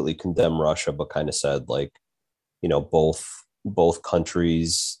didn't completely condemn Russia, but kind of said like, both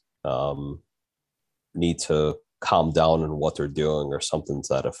countries need to calm down in what they're doing or something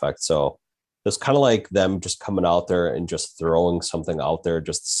to that effect. So it's kind of like them just coming out there and just throwing something out there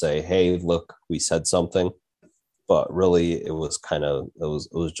just to say, hey, look, we said something. But really, it was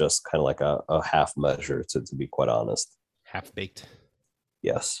just kind of like a half measure, to be quite honest. Half baked.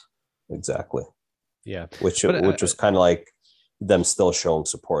 Yes, exactly. Yeah, which was kind of like them still showing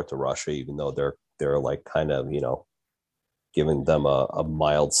support to Russia, even though they're like kind of giving them a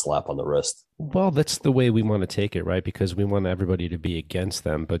mild slap on the wrist. Well, that's the way we want to take it, right? Because we want everybody to be against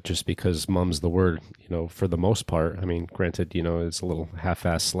them, but just because mom's the word, for the most part. I mean, granted, it's a little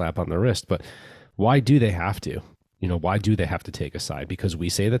half-assed slap on the wrist, but why do they have to? Why do they have to take a side? Because we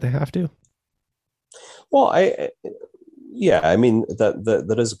say that they have to? Well, I mean,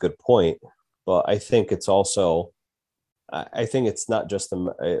 that is a good point, but I think it's also, I think it's not just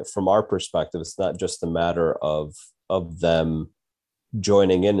from our perspective, it's not just a matter of them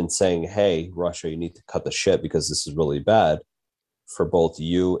joining in and saying, hey, Russia, you need to cut the shit because this is really bad for both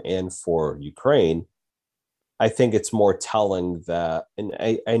you and for Ukraine. I think it's more telling that, and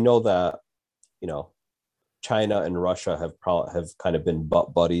I know that, China and Russia have kind of been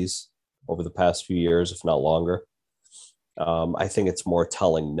butt buddies over the past few years, if not longer. I think it's more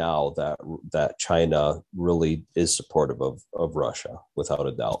telling now that China really is supportive of Russia, without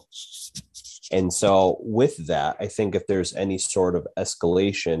a doubt. And so with that, I think if there's any sort of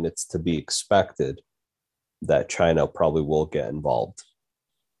escalation, it's to be expected that China probably will get involved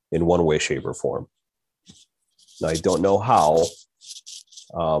in one way, shape, or form. Now, I don't know how,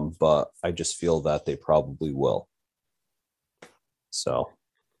 but I just feel that they probably will. So.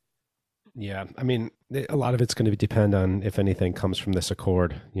 Yeah, I mean, a lot of it's going to depend on if anything comes from this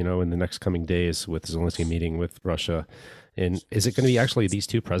accord, in the next coming days with Zelensky meeting with Russia. And is it going to be actually these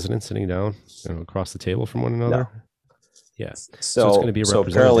two presidents sitting down across the table from one another? No. Yeah. So it's going to be a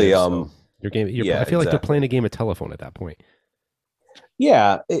representative. Apparently, I feel like they're playing a game of telephone at that point.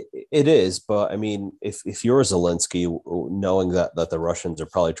 Yeah, it is. But I mean, if you're Zelensky, knowing that the Russians are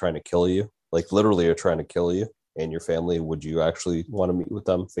probably trying to kill you, like literally are trying to kill you and your family, would you actually want to meet with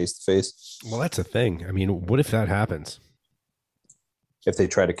them face to face? Well, that's a thing. I mean, what if that happens? If they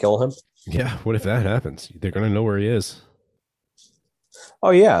try to kill him? Yeah, what if that happens? They're going to know where he is.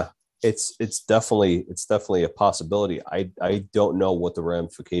 Oh yeah, it's definitely a possibility. I don't know what the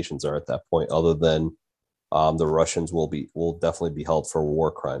ramifications are at that point, other than the Russians will definitely be held for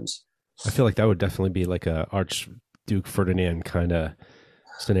war crimes. I feel like that would definitely be like a Archduke Ferdinand kind of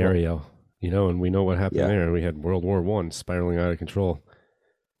scenario, and we know what happened there. We had World War I spiraling out of control.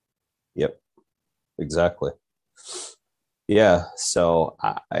 Yep, exactly. Yeah, so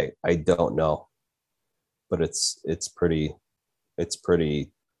I don't know, but it's pretty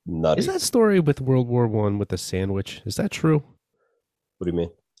nutty. Is that story with World War I with the sandwich? Is that true? What do you mean?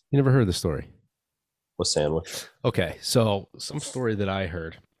 You never heard the story? What sandwich? Okay, so some story that I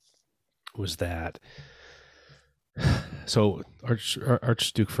heard was that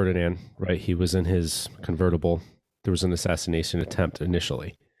Archduke Ferdinand, right? He was in his convertible. There was an assassination attempt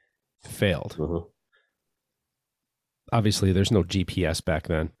initially. It failed. Mm-hmm. Obviously, there's no GPS back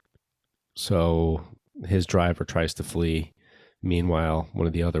then. So his driver tries to flee. Meanwhile, one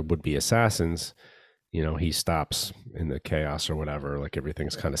of the other would-be assassins, he stops in the chaos or whatever, like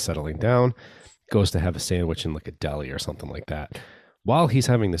everything's kind of settling down, goes to have a sandwich in like a deli or something like that. While he's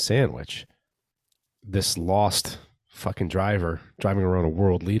having the sandwich, this lost fucking driver driving around a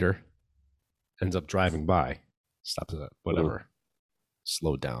world leader ends up driving by, stops at whatever,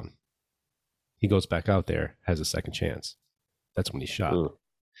 slowed down. He goes back out there, has a second chance. That's when he's shot.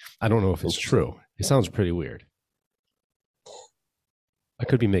 I don't know if it's true. It sounds pretty weird. I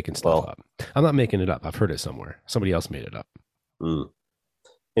could be making stuff up. I'm not making it up. I've heard it somewhere. Somebody else made it up.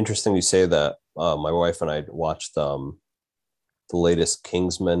 Interesting you say that. My wife and I watched the latest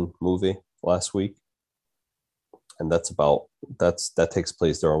Kingsman movie last week, and that takes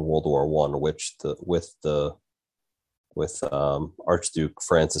place during World War I, with Archduke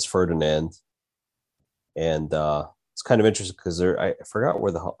Francis Ferdinand, and it's kind of interesting because I forgot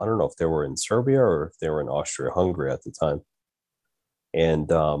I don't know if they were in Serbia or if they were in Austria-Hungary at the time. And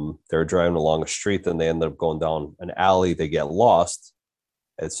they're driving along a street, then they end up going down an alley. They get lost,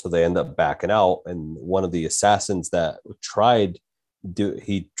 And so they end up backing out. And one of the assassins that tried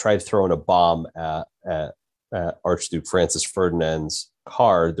throwing a bomb at Archduke Francis Ferdinand's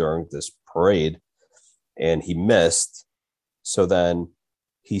car during this parade, and he missed. So then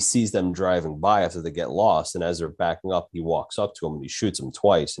he sees them driving by after they get lost, and as they're backing up, he walks up to him and he shoots him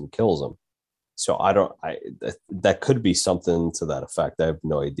twice and kills him. So that could be something to that effect. I have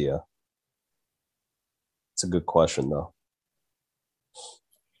no idea. It's a good question, though.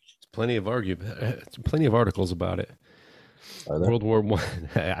 Plenty of articles about it. World War One.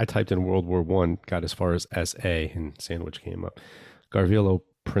 I typed in World War One, got as far as SA, and sandwich came up. Gavrilo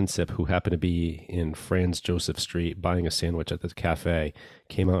Princip, who happened to be in Franz Joseph Street buying a sandwich at the cafe,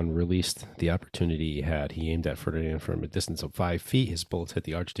 came out and released the opportunity he had. He aimed at Ferdinand from a distance of 5 feet. His bullets hit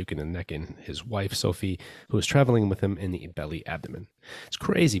the Archduke in the neck and his wife, Sophie, who was traveling with him, in the belly abdomen. It's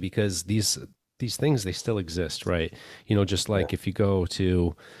crazy because these things, they still exist, right? Just like if you go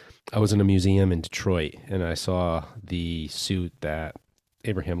to... I was in a museum in Detroit, and I saw the suit that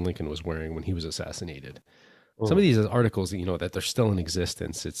Abraham Lincoln was wearing when he was assassinated. Some of these articles, that they're still in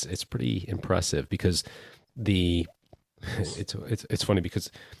existence. It's pretty impressive because it's funny because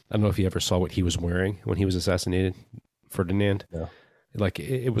I don't know if you ever saw what he was wearing when he was assassinated, Ferdinand. Yeah. Like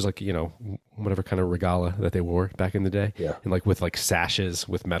it was like, whatever kind of regala that they wore back in the day. Yeah. And like with like sashes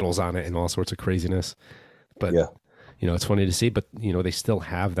with medals on it and all sorts of craziness. But yeah. It's funny to see, but they still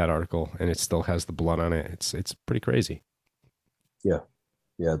have that article and it still has the blood on it. It's pretty crazy. Yeah.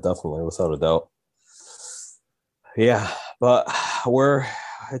 Yeah, definitely. Without a doubt. Yeah. But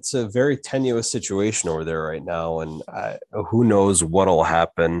it's a very tenuous situation over there right now. And who knows what'll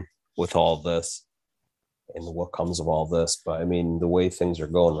happen with all this and what comes of all this. But I mean, the way things are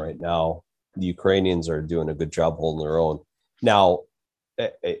going right now, the Ukrainians are doing a good job holding their own. Now,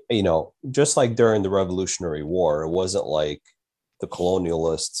 just like during the Revolutionary War, it wasn't like the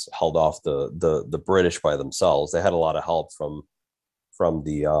colonialists held off the British by themselves. They had a lot of help from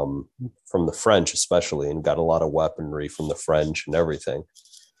the French, especially, and got a lot of weaponry from the French and everything.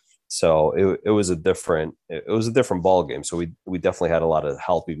 So it was a different ball game. So we definitely had a lot of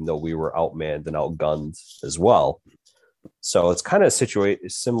help, even though we were outmanned and outgunned as well. So it's kind of a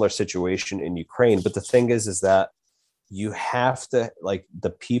similar situation in Ukraine. But the thing is that you have to, like, the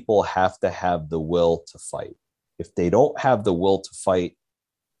people have to have the will to fight. If they don't have the will to fight,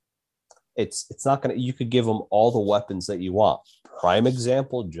 it's not going to, you could give them all the weapons that you want. Prime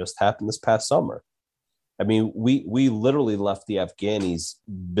example just happened this past summer. I mean, we literally left the Afghanis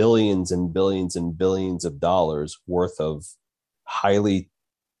billions and billions and billions of dollars worth of highly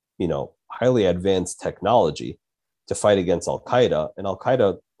advanced technology to fight against Al-Qaeda, and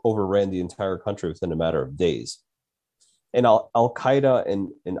Al-Qaeda overran the entire country within a matter of days. And Al-Qaeda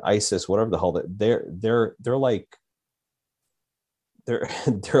and ISIS, whatever the hell, they're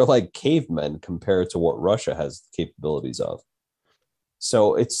like cavemen compared to what Russia has capabilities of.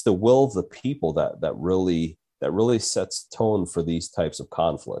 So it's the will of the people that really sets tone for these types of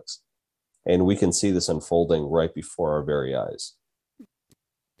conflicts. And we can see this unfolding right before our very eyes.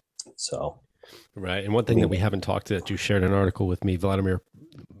 So, right. And one thing that we haven't talked that you shared an article with me, Vladimir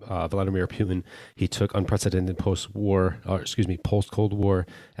Putin, he took unprecedented post-Cold War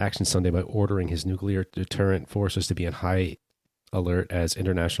action Sunday by ordering his nuclear deterrent forces to be on high alert as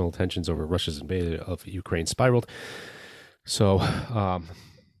international tensions over Russia's invasion of Ukraine spiraled. So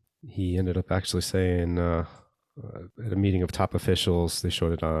he ended up actually saying at a meeting of top officials, they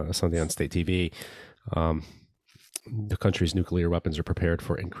showed it on Sunday on state TV, the country's nuclear weapons are prepared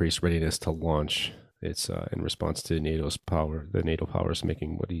for increased readiness to launch. It's in response to the NATO powers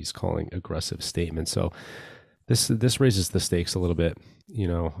making what he's calling aggressive statements. So this raises the stakes a little bit.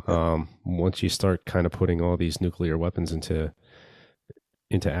 Once you start kind of putting all these nuclear weapons into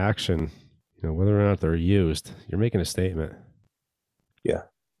action, whether or not they're used, you're making a statement. Yeah,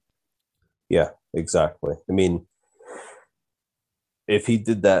 exactly. I mean, if he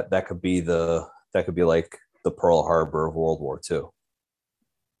did that, that could be like the Pearl Harbor of World War II.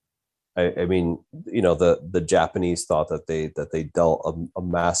 I mean, the Japanese thought that they dealt a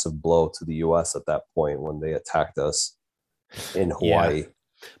massive blow to the U.S. at that point when they attacked us in Hawaii. Yeah.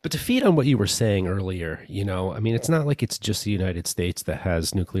 But to feed on what you were saying earlier, I mean, it's not like it's just the United States that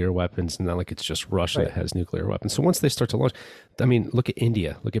has nuclear weapons, and not like it's just Russia that has nuclear weapons. So once they start to launch, I mean, look at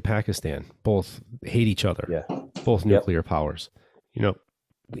India, look at Pakistan, both hate each other, both nuclear powers,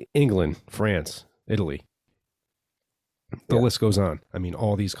 England, France, Italy, the list goes on. I mean,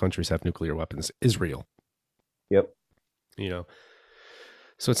 all these countries have nuclear weapons, Israel. Yep.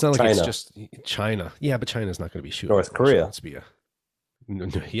 So it's not like it's just China. Yeah, but China's not going to be shooting North Korea. Let's be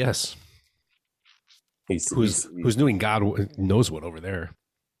yes. Who's doing God knows what over there.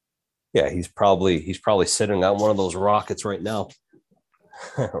 Yeah, he's probably sitting on one of those rockets right now,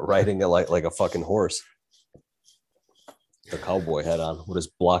 riding it like a fucking horse. The cowboy hat on with his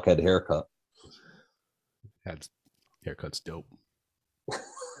blockhead haircut. That haircut's dope.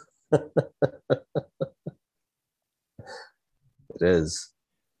 It is.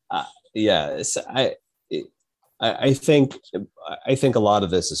 Yeah, I think a lot of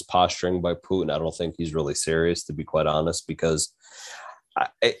this is posturing by Putin. I don't think he's really serious, to be quite honest, because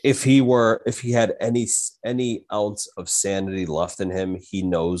if he had any ounce of sanity left in him, he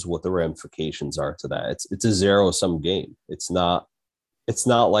knows what the ramifications are to that. It's a zero-sum game. It's not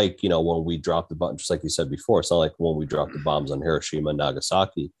like, when we dropped the bomb, just like you said before, it's not like when we dropped the bombs on Hiroshima and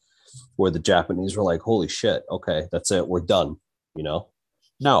Nagasaki, where the Japanese were like, holy shit, okay, that's it, we're done.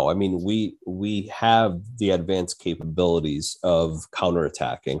 No, I mean, we have the advanced capabilities of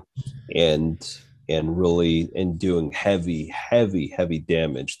counterattacking and really doing heavy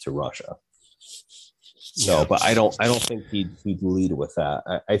damage to Russia. So, but I don't think he'd lead with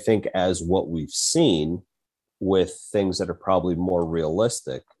that. I think, as what we've seen with things that are probably more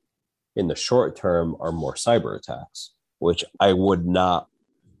realistic in the short term are more cyber attacks, which I wouldn't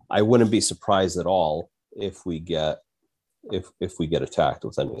be surprised at all if we get attacked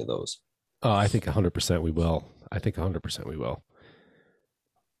with any of those. Oh, I think 100% we will.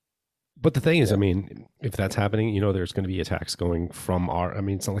 But the thing is, I mean, if that's happening, there's going to be attacks going from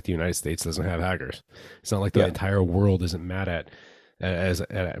it's not like the United States doesn't have hackers. It's not like the entire world isn't mad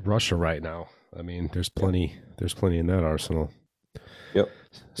at Russia right now. I mean, there's plenty in that arsenal. Yep.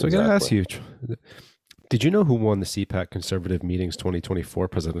 So exactly. I got to ask you, did you know who won the CPAC Conservative Meetings 2024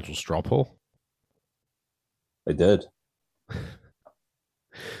 presidential straw poll? I did.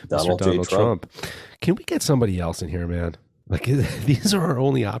 Donald Trump. Can we get somebody else in here, man? Like, these are our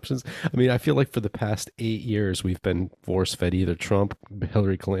only options. I mean, I feel like for the past 8 years, we've been force-fed either Trump,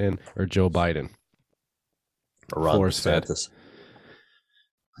 Hillary Clinton, or Joe Biden. Force-fed.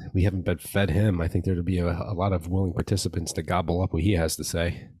 We haven't been fed him. I think there'd be a lot of willing participants to gobble up what he has to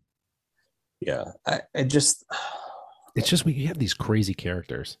say. Yeah, it's just we have these crazy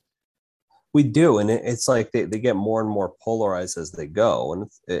characters. We do, and it's like they get more and more polarized as they go, and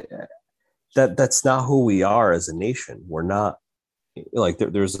that's not who we are as a nation. We're not like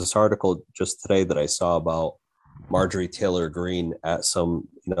there's this article just today that I saw about Marjorie Taylor Greene at some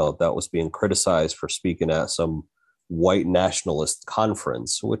that was being criticized for speaking at some white nationalist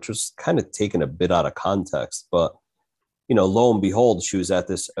conference, which was kind of taken a bit out of context. But lo and behold, she was at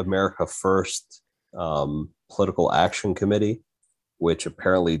this America First political action committee, which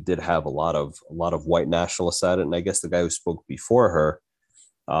apparently did have a lot of white nationalists at it. And I guess the guy who spoke before her,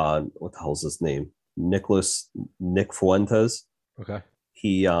 what the hell's his name? Nick Fuentes. Okay.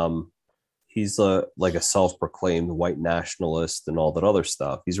 He's like a self-proclaimed white nationalist and all that other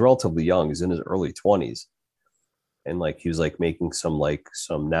stuff. He's relatively young. He's in his early 20s. And he was making some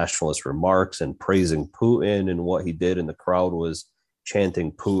nationalist remarks and praising Putin and what he did. And the crowd was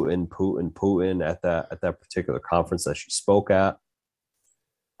chanting Putin, Putin, Putin at that particular conference that she spoke at.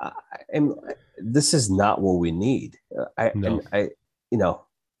 And this is not what we need.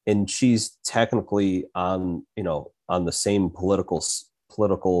 And she's technically on the same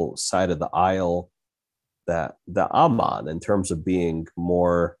political side of the aisle that I'm on in terms of being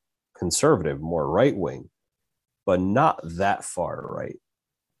more conservative, more right wing, but not that far right.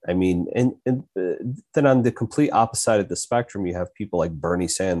 I mean, and then on the complete opposite side of the spectrum, you have people like Bernie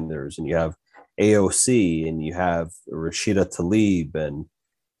Sanders, and you have AOC, and you have Rashida Tlaib, and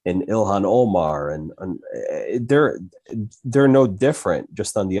Ilhan Omar, and they're no different,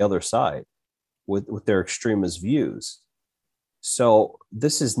 just on the other side with their extremist views. So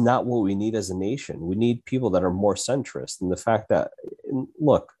this is not what we need as a nation. We need people that are more centrist. And the fact that,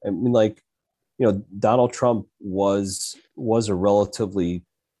 look, I mean, Donald Trump was a relatively,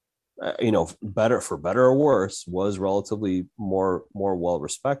 better or worse, was relatively more well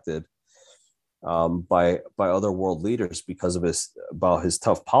respected by other world leaders because of his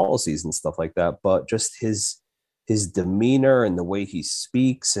tough policies and stuff like that. But just his demeanor and the way he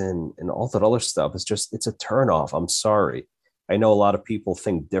speaks and all that other stuff it's a turnoff. I'm sorry. I know a lot of people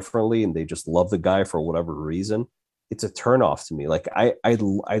think differently and they just love the guy for whatever reason. It's a turnoff to me.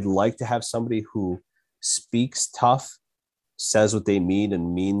 I'd like to have somebody who speaks tough, says what they mean,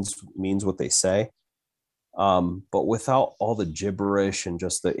 and means what they say. But without all the gibberish and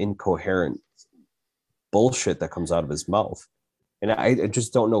just the incoherent bullshit that comes out of his mouth. And I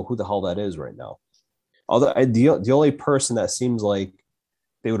just don't know who the hell that is right now. Although the only person that seems like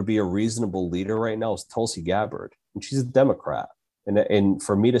they would be a reasonable leader right now is Tulsi Gabbard, and she's a Democrat. And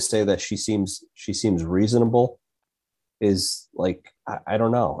for me to say that she seems reasonable, is like, I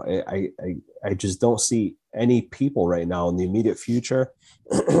don't know. I just don't see any people right now in the immediate future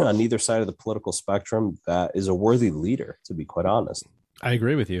on either side of the political spectrum that is a worthy leader, to be quite honest. I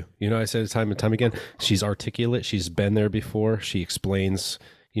agree with you. I said it time and time again, she's articulate. She's been there before. She explains,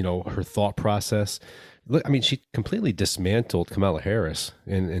 her thought process. Look, I mean, she completely dismantled Kamala Harris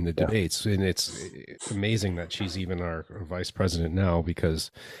in the debates. And it's amazing that she's even our vice president now because,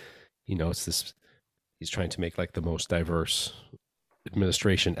 it's this, he's trying to make like the most diverse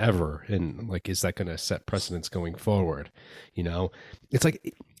administration ever. And like, is that going to set precedents going forward? It's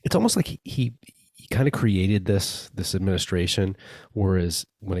like, it's almost like he kind of created this administration, whereas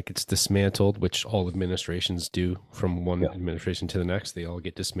when it gets dismantled, which all administrations do from one administration to the next, they all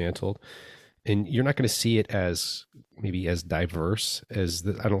get dismantled. And you're not going to see it as maybe as diverse as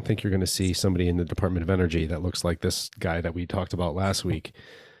I don't think you're going to see somebody in the Department of Energy that looks like this guy that we talked about last week.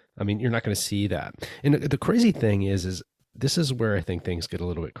 I mean, you're not going to see that. And the crazy thing is this is where I think things get a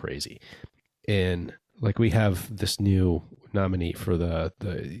little bit crazy. And like we have this new nominee for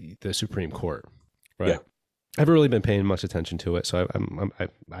the Supreme Court, right? Yeah. I haven't really been paying much attention to it, so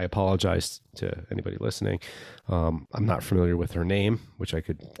I apologize to anybody listening. I'm not familiar with her name, which I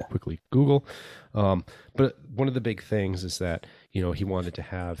could quickly Google. But one of the big things is that, he wanted to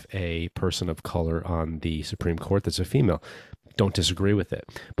have a person of color on the Supreme Court that's a female. Don't disagree with it.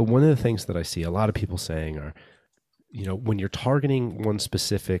 But one of the things that I see a lot of people saying are, when you're targeting one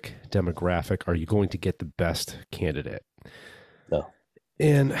specific demographic, are you going to get the best candidate? No.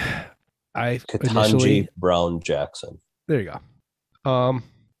 And Ketanji Brown Jackson. There you go.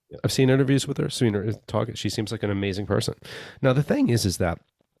 I've seen interviews with her, seen her talk. She seems like an amazing person. Now, the thing is that,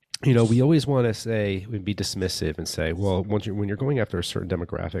 we always want to say, we'd be dismissive and say, well, when you're going after a certain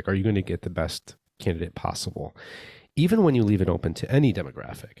demographic, are you going to get the best candidate possible? Even when you leave it open to any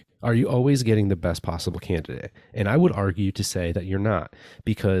demographic, are you always getting the best possible candidate? And I would argue to say that you're not,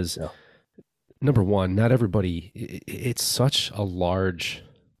 because number one, not everybody, it's such a large,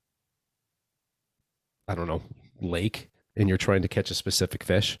 I don't know, lake, and you're trying to catch a specific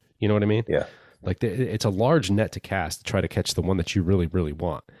fish. You know what I mean? Yeah. Like it's a large net to cast to try to catch the one that you really, really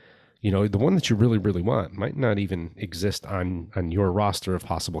want. The one that you really, really want might not even exist on your roster of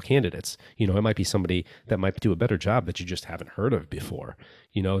possible candidates. It might be somebody that might do a better job that you just haven't heard of before.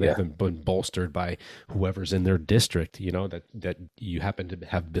 They've been bolstered by whoever's in their district, that you happen to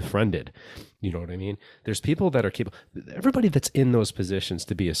have befriended. You know what I mean? There's people that are capable. Everybody that's in those positions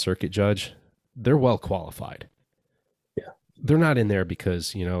to be a circuit judge, they're well qualified. Yeah. They're not in there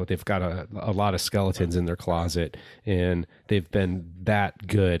because, they've got a lot of skeletons in their closet and they've been that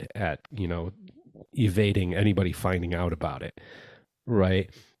good at, evading anybody finding out about it. Right.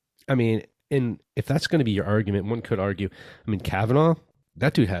 I mean, and if that's going to be your argument, one could argue, Kavanaugh,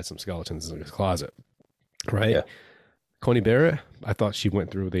 that dude had some skeletons in his closet. Right. Yeah. Coney Barrett, I thought she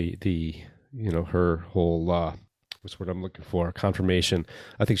went through the her whole, what's what I'm looking for, confirmation.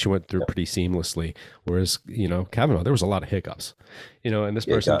 I think she went through pretty seamlessly. Whereas, Kavanaugh, there was a lot of hiccups, and this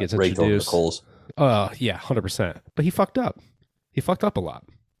person gets introduced. Yeah, 100%. But he fucked up. He fucked up a lot.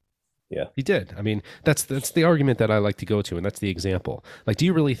 Yeah, he did. That's the argument that I like to go to. And that's the example. Like, do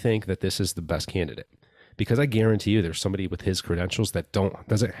you really think that this is the best candidate? Because I guarantee you there's somebody with his credentials that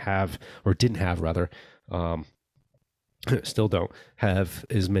doesn't have, or didn't have rather, still don't have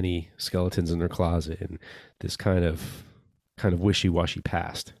as many skeletons in their closet and this kind of wishy-washy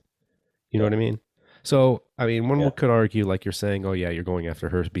past. You know what I mean? So, one could argue, like you're saying, oh yeah, you're going after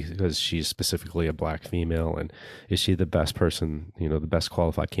her because she's specifically a black female, and is she the best person, the best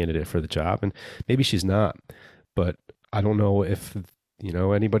qualified candidate for the job? And maybe she's not, but I don't know if,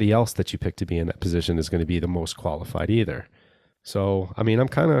 anybody else that you pick to be in that position is going to be the most qualified either. So, I'm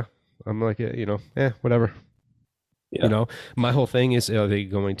like, whatever. Yeah. My whole thing is, are they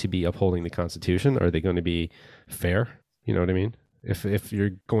going to be upholding the Constitution? Are they going to be fair? You know what I mean? If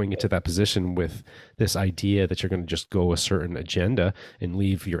you're going into that position with this idea that you're going to just go a certain agenda and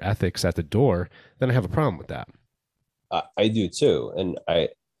leave your ethics at the door, then I have a problem with that. I do too. And I,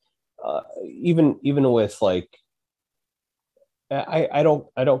 even with like, I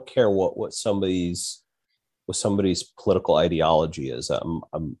don't care what somebody's political ideology is.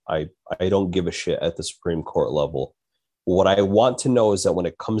 I don't give a shit at the Supreme Court level. What I want to know is that when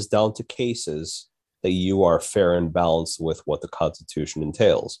it comes down to cases, that you are fair and balanced with what the Constitution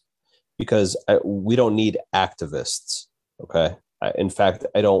entails, because we don't need activists. Okay. In fact,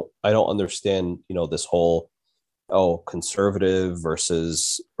 I don't understand, this whole, conservative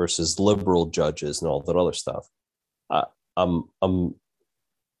versus liberal judges and all that other stuff.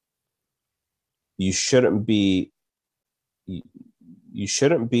 You shouldn't be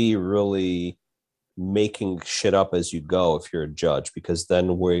really making shit up as you go if you're a judge, because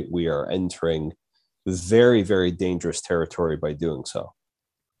then we are entering very, very dangerous territory by doing so.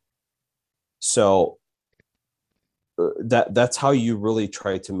 So that's how you really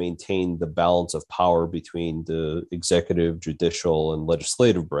try to maintain the balance of power between the executive, judicial, and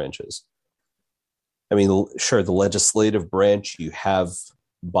legislative branches. I mean, sure, the legislative branch, you have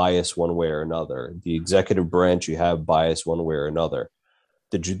bias one way or another. The executive branch, you have bias one way or another.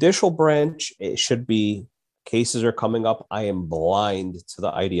 The judicial branch, it should be, cases are coming up. I am blind to the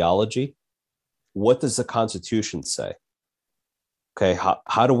ideology. What does the Constitution say? Okay,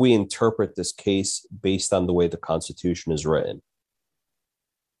 how do we interpret this case based on the way the Constitution is written?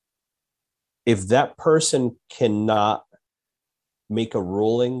 If that person cannot make a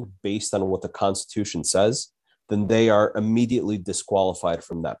ruling based on what the Constitution says, then they are immediately disqualified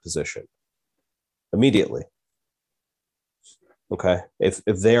from that position. Immediately. Okay, if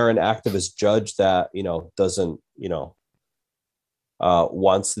they are an activist judge that doesn't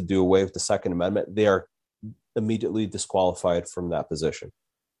wants to do away with the Second Amendment, they are immediately disqualified from that position.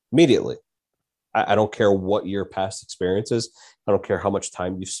 Immediately. I don't care what your past experience is. I don't care how much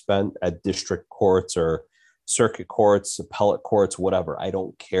time you've spent at district courts or circuit courts, appellate courts, whatever. I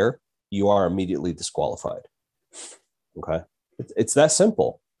don't care. You are immediately disqualified. Okay, it's that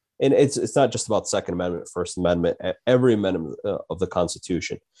simple. And it's not just about Second Amendment, First Amendment, every amendment of the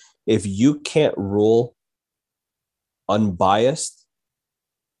Constitution. If you can't rule unbiased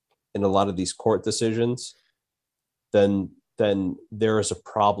in a lot of these court decisions, then there is a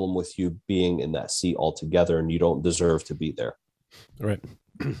problem with you being in that seat altogether, and you don't deserve to be there. Right.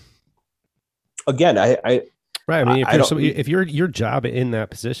 Again, right. I mean, if your job in that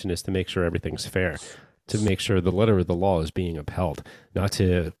position is to make sure everything's fair, to make sure the letter of the law is being upheld, not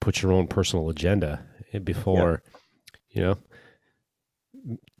to put your own personal agenda before,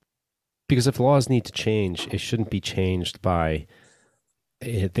 because if laws need to change, it shouldn't be changed by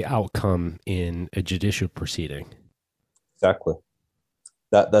the outcome in a judicial proceeding. Exactly.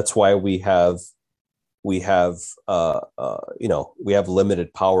 That's why we have limited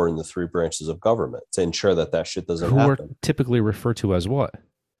power in the three branches of government to ensure that shit doesn't happen. Who are typically referred to as what?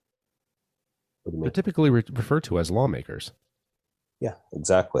 What do you mean? They're typically referred to as lawmakers. Yeah,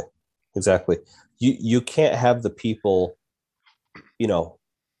 exactly. You can't have the people,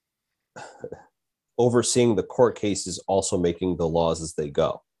 overseeing the court cases also making the laws as they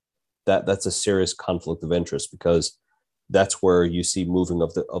go. That's a serious conflict of interest, because that's where you see moving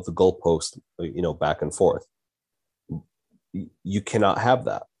of the goalpost, back and forth. You cannot have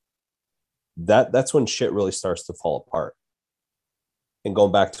that. That's when shit really starts to fall apart. And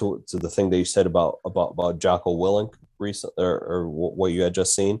going back to the thing that you said about Jocko Willink recently, or what you had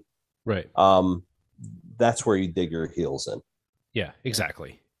just seen, right? That's where you dig your heels in. Yeah,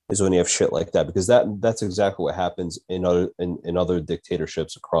 exactly. Is when you have shit like that, because that's exactly what happens in other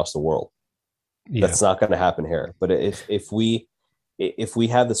dictatorships across the world. Yeah. That's not going to happen here. But if we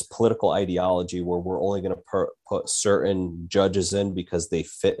have this political ideology where we're only going to put certain judges in because they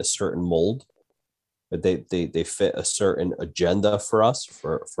fit a certain mold, but they fit a certain agenda for us,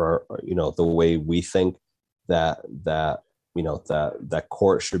 for the way we think that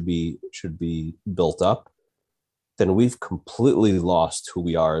court should be built up, then we've completely lost who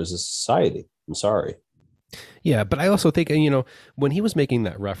we are as a society. I'm sorry. Yeah, but I also think, when he was making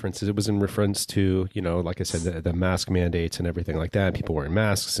that reference, it was in reference to, like I said, the mask mandates and everything like that, people wearing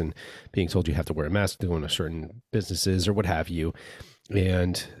masks and being told you have to wear a mask to go into certain businesses or what have you.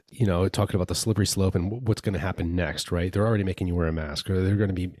 And, talking about the slippery slope and what's going to happen next, right? They're already making you wear a mask, or they're going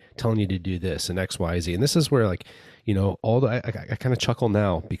to be telling you to do this and X, Y, Z. And this is where, I kind of chuckle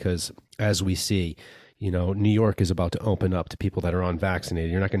now, because as we see, New York is about to open up to people that are unvaccinated.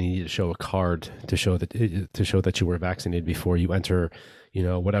 You're not going to need to show a card to show that you were vaccinated before you enter,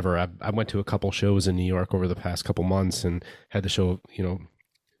 whatever. I went to a couple shows in New York over the past couple months and had to show,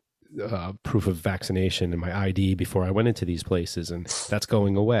 proof of vaccination and my ID before I went into these places, and that's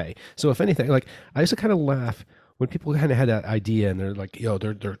going away. So if anything, I used to kind of laugh when people kind of had that idea and they're like,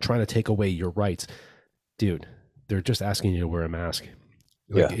 they're trying to take away your rights. Dude, they're just asking you to wear a mask.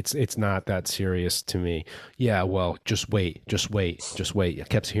 It's not that serious to me. Yeah, well, just wait. I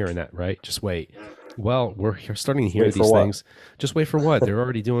kept hearing that, right? Just wait. Well, we're starting to hear these things. Just wait for what? They're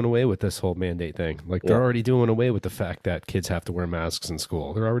already doing away with this whole mandate thing. They're already doing away with the fact that kids have to wear masks in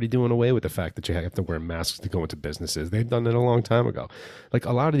school. They're already doing away with the fact that you have to wear masks to go into businesses. They've done it a long time ago.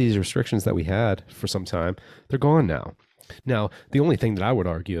 A lot of these restrictions that we had for some time, they're gone now. Now, the only thing that I would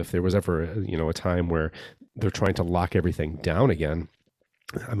argue, if there was ever a time where they're trying to lock everything down again,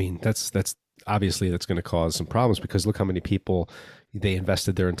 I mean, that's obviously that's going to cause some problems, because look how many people, they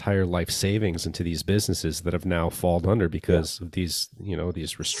invested their entire life savings into these businesses that have now fallen under because of these,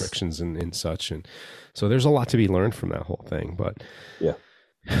 these restrictions and such. And so there's a lot to be learned from that whole thing. But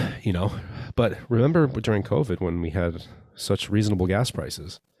but remember during COVID when we had such reasonable gas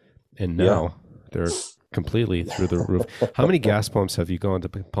prices, and now they're completely through the roof. How many gas pumps have you gone to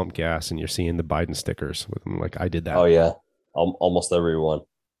pump gas and you're seeing the Biden stickers with them? Like, I did that. Oh yeah, almost everyone.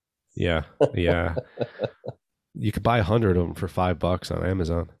 Yeah. You could buy 100 of them for $5 on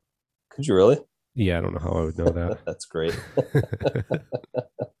Amazon. Could you really? Yeah, I don't know how I would know that. That's great.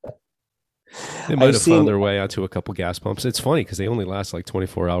 They might have found their way out to a couple gas pumps. It's funny because they only last like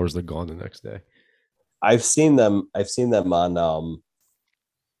 24 hours. They're gone the next day. I've seen them on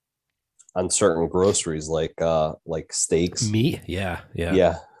certain groceries, like steaks, meat. Yeah.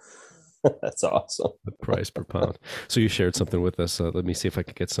 That's awesome. The price per pound. So you shared something with us. Let me see if I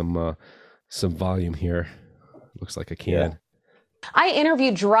can get some volume here. Looks like I can. Yeah. I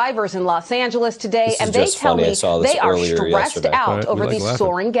interviewed drivers in Los Angeles today, and they tell me they are stressed out over these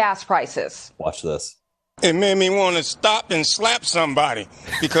soaring gas prices. Watch this. It made me want to stop and slap somebody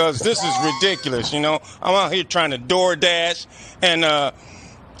because this is ridiculous. I'm out here trying to DoorDash, and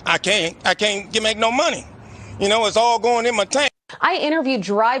I can't make no money. It's all going in my tank. I interviewed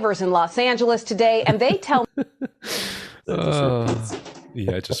drivers in Los Angeles today, and they tell me.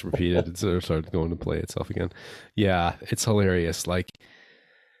 Yeah, it just repeated. It started going to play itself again. Yeah, it's hilarious. Like,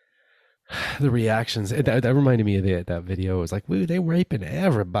 the reactions. That reminded me of that video. It was like, woo, they raping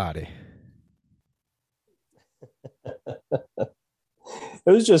everybody. It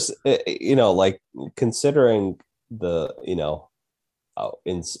was just, like, considering the,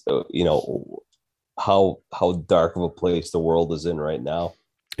 how dark of a place the world is in right now.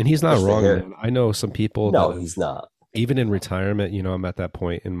 And he's not wrong, man. I know some people. No, he's not. Even in retirement, I'm at that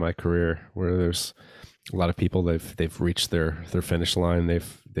point in my career where there's a lot of people they've reached their finish line.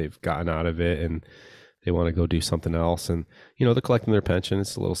 They've gotten out of it and they want to go do something else. And they're collecting their pension.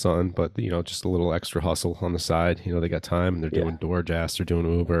 It's a little something, but just a little extra hustle on the side. They got time and they're doing DoorDash, they're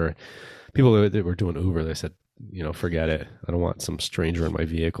doing Uber. People that were doing Uber, they said, forget it. I don't want some stranger in my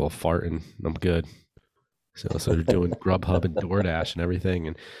vehicle farting. I'm good. So they're doing Grubhub and DoorDash and everything.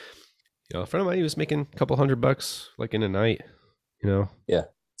 And a friend of mine, he was making a couple $100 like in a night. Yeah,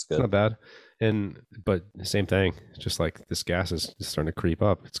 it's good. Not bad. But the same thing. Just like this gas is just starting to creep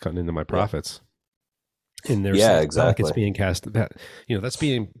up. It's cutting into my profits. And there's exactly. It's being that's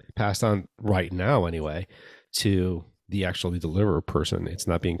being passed on right now anyway to the actually deliverer person. It's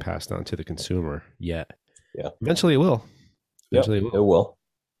not being passed on to the consumer yet. Yeah. Eventually it will. It will.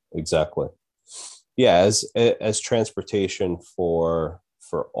 Exactly. Yeah, as transportation for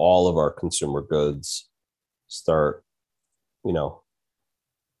all of our consumer goods starts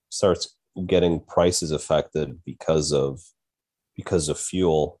getting prices affected because of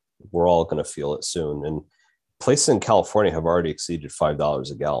fuel, we're all going to feel it soon. And places in California have already exceeded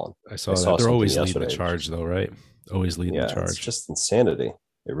 $5 a gallon. I saw that. They're always leading the charge though, right? Always leading the charge. It's just insanity.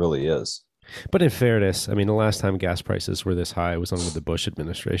 It really is. But in fairness, I mean, the last time gas prices were this high was under the Bush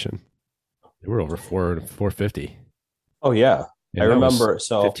administration. They were over $4.50. Oh yeah. And I remember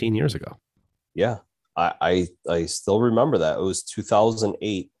 15 years ago. Yeah. I still remember that. It was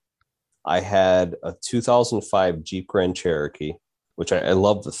 2008. I had a 2005 Jeep Grand Cherokee, which I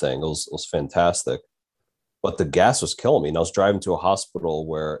loved the thing. It was fantastic. But the gas was killing me. And I was driving to a hospital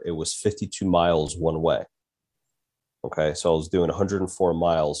where it was 52 miles one way. Okay. So I was doing 104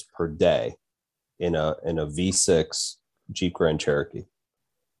 miles per day in a V6 Jeep Grand Cherokee.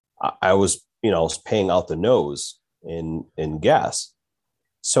 I was paying out the nose in gas.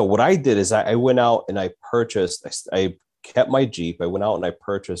 So what I did is I went out and I kept my Jeep. I went out and I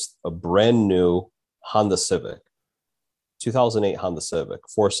purchased a brand new Honda Civic, 2008 Honda Civic,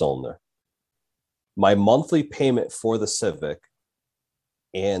 4-cylinder. My monthly payment for the Civic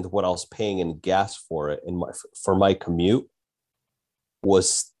and what I was paying in gas for it for my commute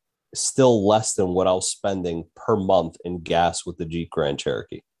was still less than what I was spending per month in gas with the Jeep Grand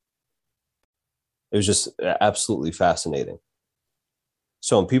Cherokee. It was just absolutely fascinating.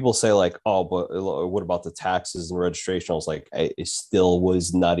 So when people say like, oh, but what about the taxes and registration? I was like, it still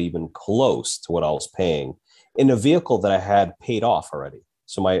was not even close to what I was paying in a vehicle that I had paid off already.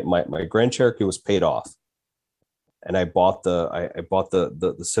 So my Grand Cherokee was paid off. And I bought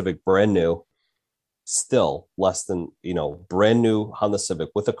the Civic brand new, still less than, brand new Honda Civic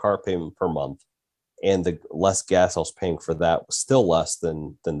with a car payment per month. And the less gas I was paying for that was still less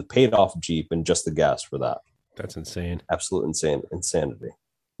than the paid off Jeep and just the gas for that. That's insane. Absolute insanity.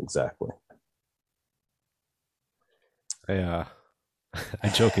 Exactly. I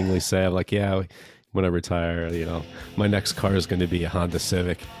jokingly say, I'm like, yeah, when I retire, my next car is going to be a Honda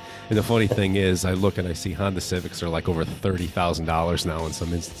Civic. And the funny thing is, I look and I see Honda Civics are like over $30,000 now in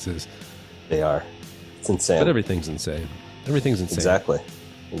some instances. They are. It's insane. But everything's insane. Everything's insane. Exactly.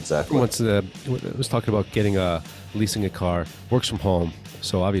 Once I was talking about leasing a car, works from home,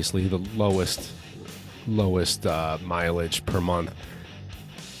 so obviously the lowest mileage per month.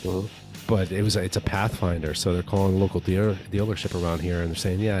 Mm-hmm. But it's a Pathfinder, so they're calling a local dealership around here, and they're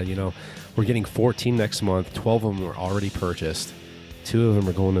saying, yeah, we're getting 14 next month. 12 of them were already purchased. 2 of them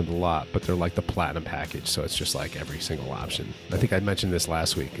are going in the lot, but they're like the platinum package, so it's just like every single option. I think I mentioned this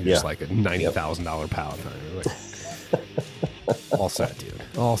last week. It's just like a $90,000 Pathfinder. Like, all set, dude.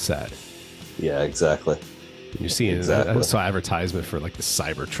 All set. Yeah, exactly. You're seeing I saw advertisement for like the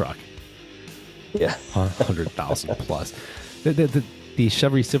Cybertruck. Yeah, 100,000 plus. The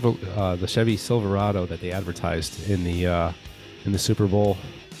Chevy Silverado that they advertised in the Super Bowl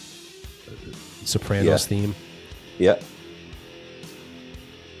Sopranos theme. Yeah.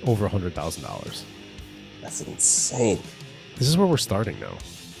 Over $100,000. That's insane. This is where we're starting now.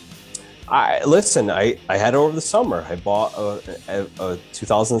 I had over the summer. I bought a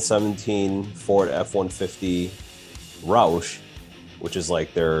 2017 Ford F-150 Roush, which is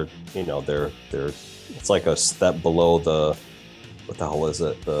like they're it's like a step below the, what the hell is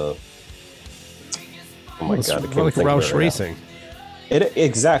it? Oh my God! It's like Roush Racing.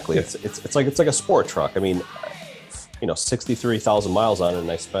 Exactly. Yeah. It's like a sport truck. I mean, 63,000 miles on it,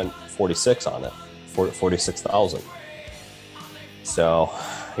 and I spent 46 on it, 46,000. So,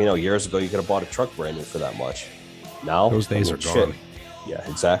 years ago you could have bought a truck brand new for that much. Now those days are gone. Yeah,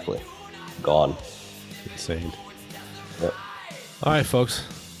 exactly. Gone. Insane. Yep. All right, folks.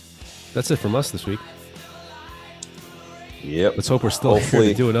 That's it from us this week. Yep. Let's hope we're still here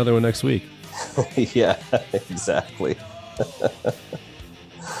to do another one next week. Yeah, exactly.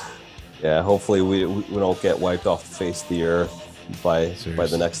 Yeah, hopefully we don't get wiped off the face of the earth by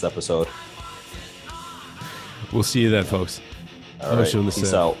the next episode. We'll see you then, folks. All right,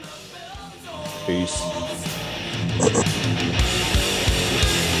 peace out. Peace.